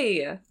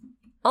 Okay.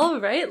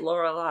 All right,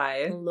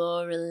 Lorelai.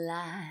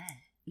 Lorelai.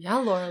 Yeah,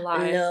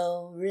 Lorelai.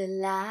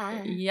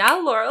 Lorelai. Yeah,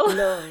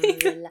 Lorelai.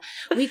 Lorelai.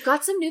 We've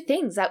got some new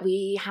things that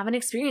we haven't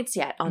experienced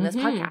yet on this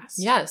podcast.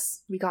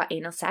 Yes. We got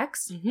anal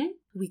sex. Mm-hmm.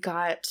 We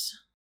got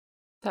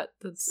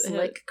that's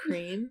slick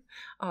cream.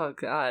 Oh,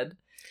 God.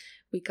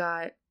 We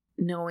got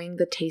knowing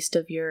the taste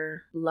of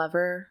your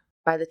lover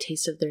by the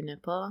taste of their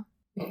nipple.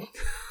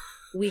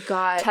 We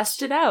got...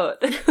 Test it out.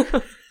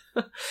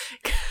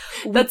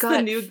 That's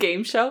the new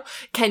game show.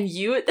 Can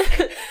you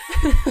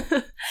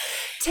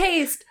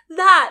taste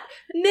that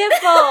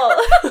nipple?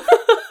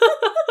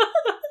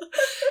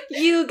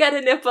 You get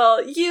a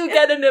nipple. You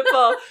get a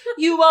nipple.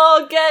 You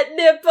all get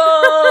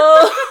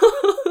nipples.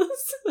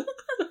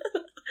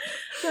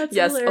 That's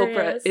yes,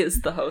 hilarious. Oprah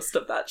is the host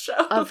of that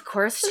show. Of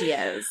course she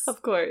is.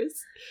 Of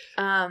course.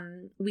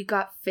 We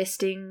got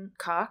fisting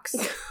cocks.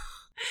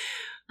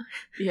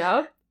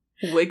 Yeah.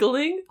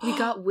 Wiggling. We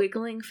got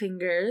wiggling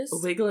fingers.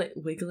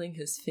 Wiggling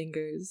his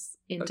fingers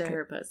into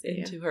her pussy.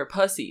 Into her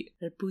pussy.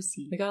 Her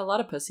pussy. We got a lot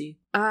of pussy.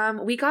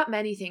 We got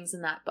many things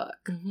in that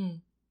book. Mm-hmm.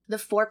 The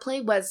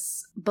foreplay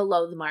was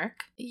below the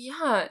mark.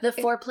 Yeah. The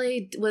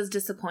foreplay was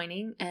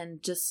disappointing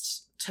and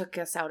just took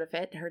us out of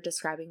it. Her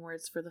describing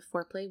words for the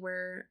foreplay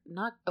were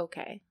not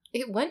okay.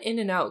 It went in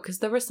and out because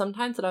there were some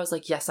times that I was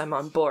like, yes, I'm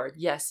on board.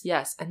 Yes,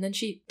 yes. And then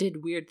she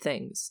did weird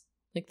things.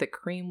 Like the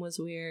cream was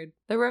weird.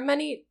 There were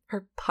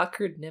her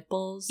puckered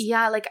nipples.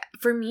 Yeah, like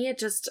for me,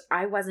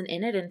 I wasn't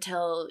in it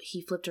until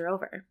he flipped her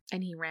over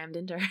and he rammed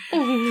into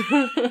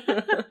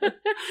her.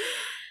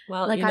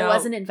 Well, like I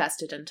wasn't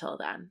invested until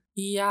then.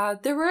 Yeah,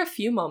 there were a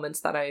few moments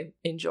that I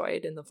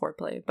enjoyed in the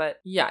foreplay, but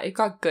yeah, it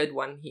got good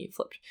when he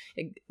flipped.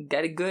 It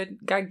got good.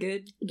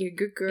 You're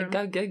good girl. It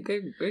got good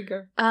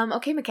girl.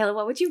 Okay, Michaela,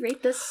 what would you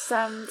rate this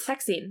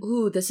sex scene?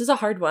 Ooh, this is a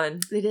hard one.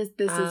 It is.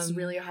 This is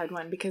really a hard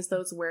one because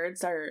those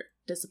words are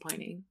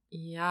disappointing.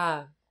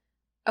 Yeah.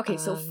 Okay,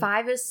 so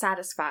 5 is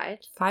satisfied.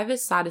 5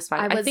 is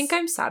satisfied. I think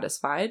I'm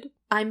satisfied.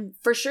 I'm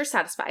for sure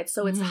satisfied,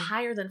 so it's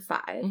higher than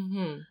 5.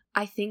 Mm-hmm.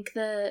 I think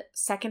the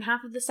second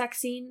half of the sex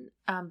scene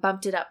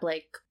bumped it up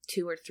like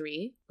 2 or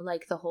 3.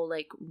 Like the whole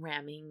like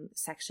ramming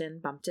section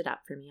bumped it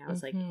up for me. I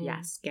was like,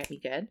 yes, get me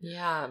good.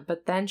 Yeah,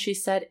 but then she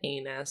said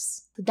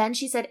anus.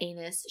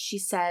 She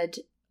said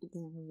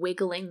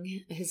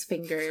wiggling his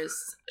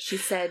fingers. She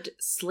said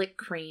slick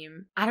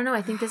cream. I don't know.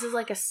 I think this is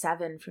like a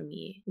 7 for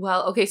me.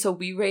 Well, okay, so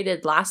we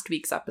rated last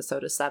week's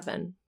episode a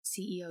 7.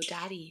 CEO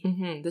Daddy.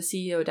 Mm-hmm, the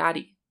CEO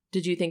Daddy.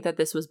 Did you think that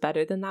this was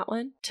better than that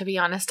one? To be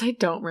honest, I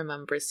don't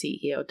remember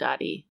CEO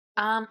Daddy.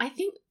 I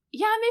think,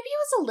 yeah, maybe it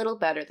was a little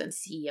better than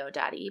CEO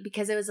Daddy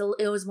because it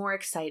was more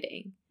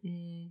exciting.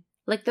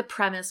 Like the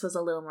premise was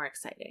a little more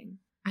exciting.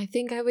 I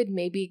think I would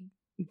maybe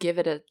give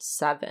it a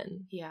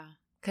 7. Yeah.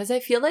 Because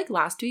I feel like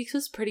last week's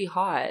was pretty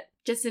hot.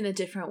 Just in a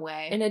different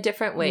way.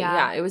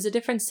 Yeah. It was a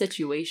different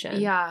situation.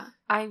 Yeah.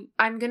 I'm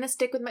going to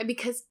stick with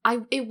because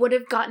it would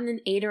have gotten an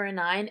 8 or a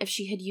 9 if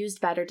she had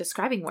used better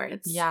describing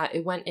words. Yeah,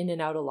 it went in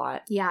and out a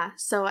lot. Yeah,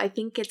 so I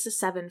think it's a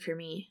 7 for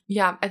me.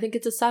 Yeah, I think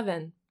it's a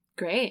 7.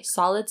 Great.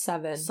 Solid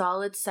 7.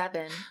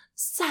 7.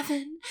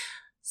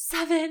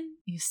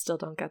 You still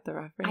don't get the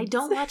reference. I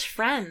don't watch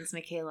Friends,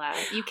 Michaela.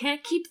 You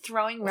can't keep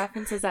throwing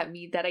references at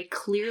me that I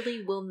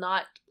clearly will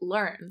not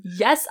learn.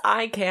 Yes,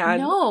 I can.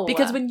 No.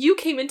 Because when you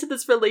came into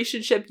this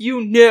relationship,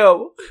 you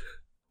knew.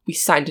 We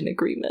signed an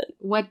agreement.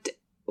 What?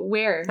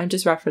 Where? I'm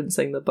just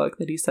referencing the book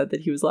that he said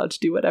that he was allowed to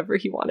do whatever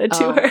he wanted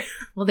to her.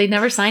 Well, they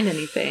never signed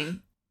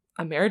anything.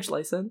 A marriage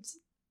license.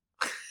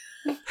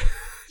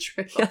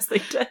 True. Yes, they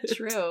did.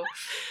 True.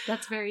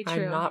 That's very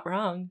true. I'm not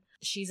wrong.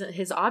 She's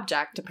his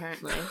object,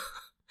 apparently.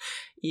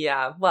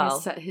 Yeah,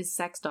 well, his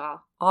sex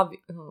doll. oh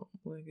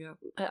my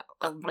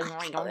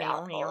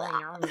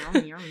God.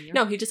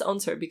 No, he just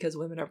owns her because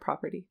women are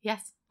property.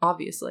 Yes.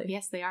 Obviously.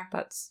 Yes, they are.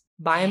 That's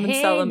buy him and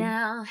sell him.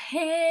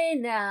 Hey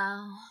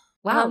now.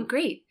 Wow,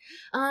 great.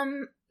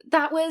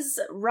 That was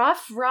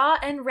Rough, Raw,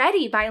 and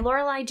Ready by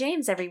Lorelei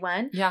James,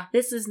 everyone. Yeah.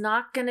 This is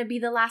not going to be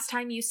the last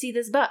time you see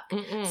this book.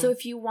 Mm-mm. So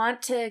if you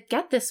want to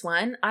get this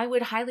one, I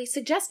would highly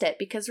suggest it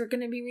because we're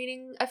going to be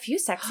reading a few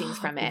sex scenes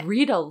from it.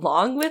 Read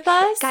along with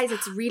us? Guys,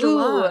 it's read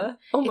along.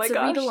 Oh my It's a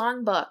gosh. read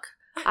along book.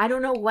 I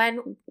don't know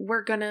when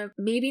we're going to,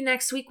 maybe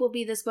next week will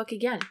be this book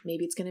again.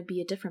 Maybe it's going to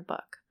be a different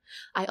book.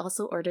 I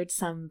also ordered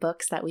some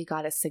books that we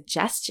got as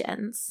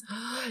suggestions.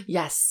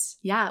 Yes.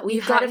 Yeah,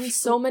 We've gotten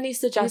so many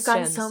suggestions. We've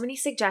gotten so many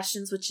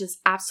suggestions, which is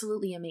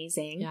absolutely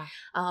amazing. Yeah.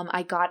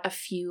 I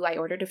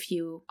ordered a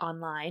few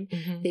online.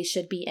 Mm-hmm. They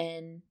should be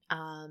in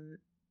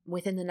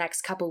within the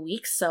next couple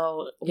weeks.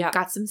 So we've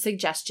got some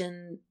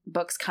suggestion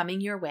books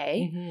coming your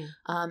way.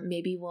 Mm-hmm.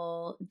 Maybe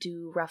we'll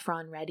do Rough, Raw,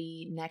 and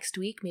Ready next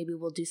week. Maybe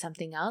we'll do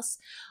something else.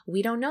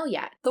 We don't know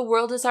yet. The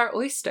world is our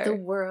oyster. The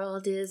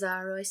world is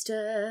our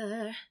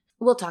oyster.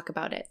 We'll talk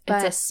about it.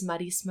 It's a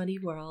smutty, smutty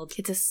world.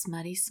 It's a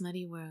smutty,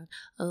 smutty world.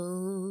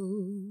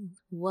 Oh,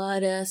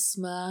 what a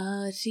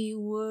smutty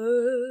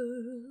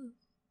world.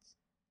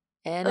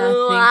 And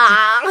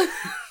I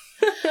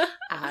think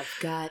I've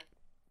got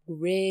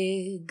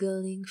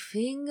wriggling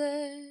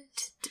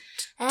fingers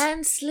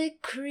and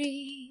slick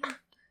cream,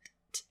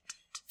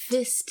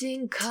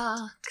 fisting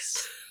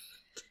cocks,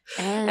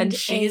 and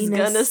she's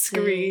gonna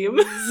scream.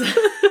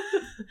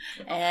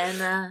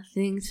 And I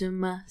think to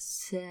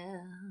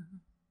myself,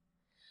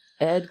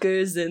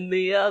 Edgar's in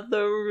the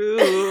other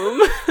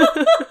room.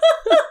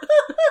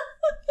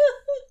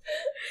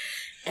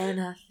 And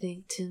I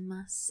think to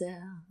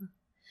myself,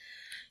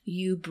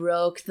 you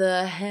broke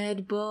the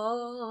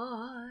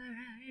headboard.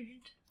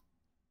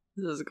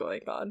 This is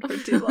going on for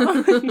too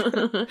long.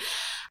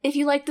 If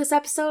you like this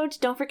episode,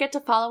 don't forget to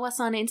follow us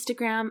on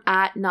Instagram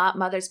at Not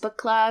Mother's Book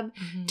Club,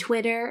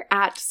 Twitter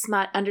at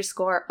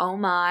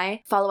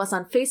smut_ohmy. Follow us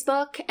on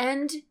Facebook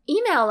and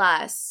email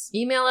us.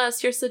 Email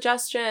us your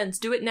suggestions.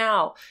 Do it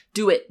now.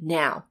 Do it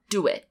now.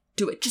 Do it.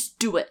 Do it. Just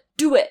do it.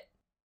 Do it.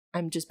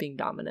 I'm just being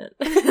dominant.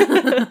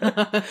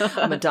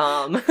 I'm a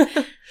dom.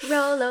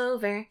 Roll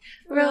over,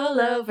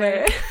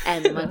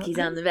 and the monkey's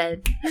on the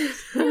bed.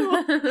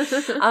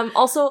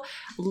 Also,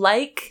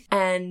 like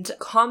and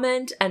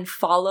comment and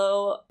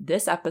follow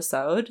this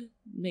episode.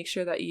 Make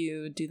sure that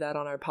you do that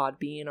on our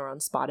Podbean or on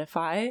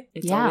Spotify.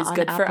 It's always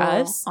good for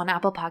us. On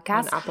Apple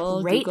Podcasts. On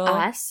Apple, rate Google,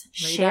 us.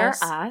 Share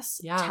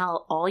us. Yeah.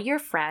 Tell all your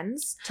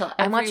friends. Tell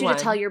I want you to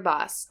everyone. tell your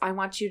boss. I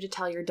want you to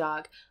tell your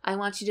dog. I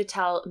want you to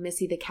tell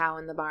Missy the cow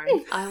in the barn.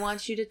 I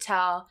want you to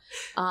tell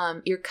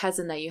your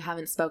cousin that you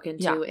haven't spoken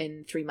to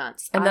in 3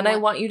 months. And then I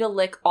want you to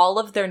lick all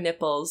of their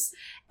nipples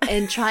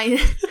and try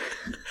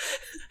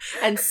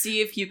and see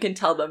if you can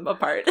tell them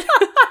apart.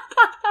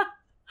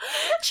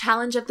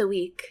 Challenge of the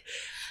week.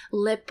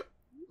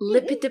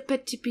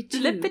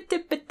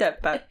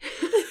 Lip-a-dip-a-dip-a-dip.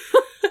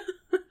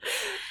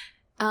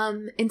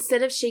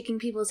 Instead of shaking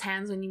people's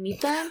hands when you meet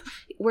them,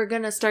 we're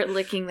gonna start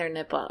licking their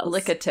nipples.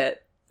 Lick a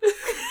tit.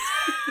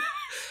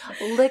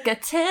 Lick a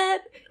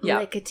tit. Yeah.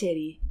 Lick a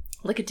titty.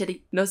 Lick a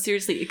titty. No,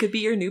 seriously, it could be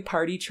your new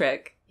party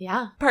trick.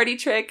 Yeah. Party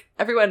trick.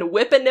 Everyone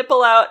whip a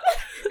nipple out.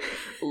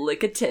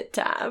 Lick a tit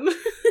time.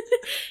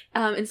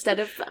 Instead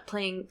of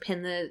playing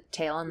pin the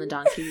tail on the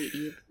donkey,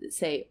 you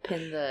say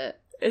pin the...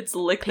 It's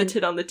lick the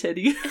tit on the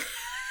titty.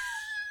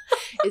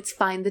 It's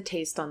find the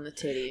taste on the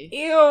titty.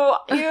 Ew,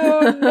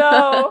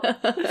 no.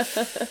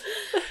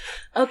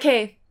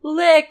 Okay.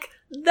 Lick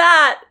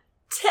that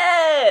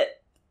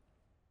tit.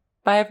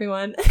 Bye,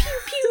 everyone. Pew,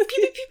 pew,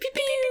 pew, pew, pew,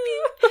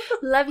 pew.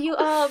 Love you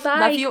all. Bye.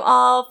 Love you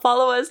all.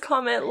 Follow us,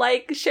 comment,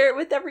 like, share it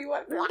with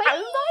everyone.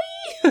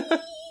 Bye.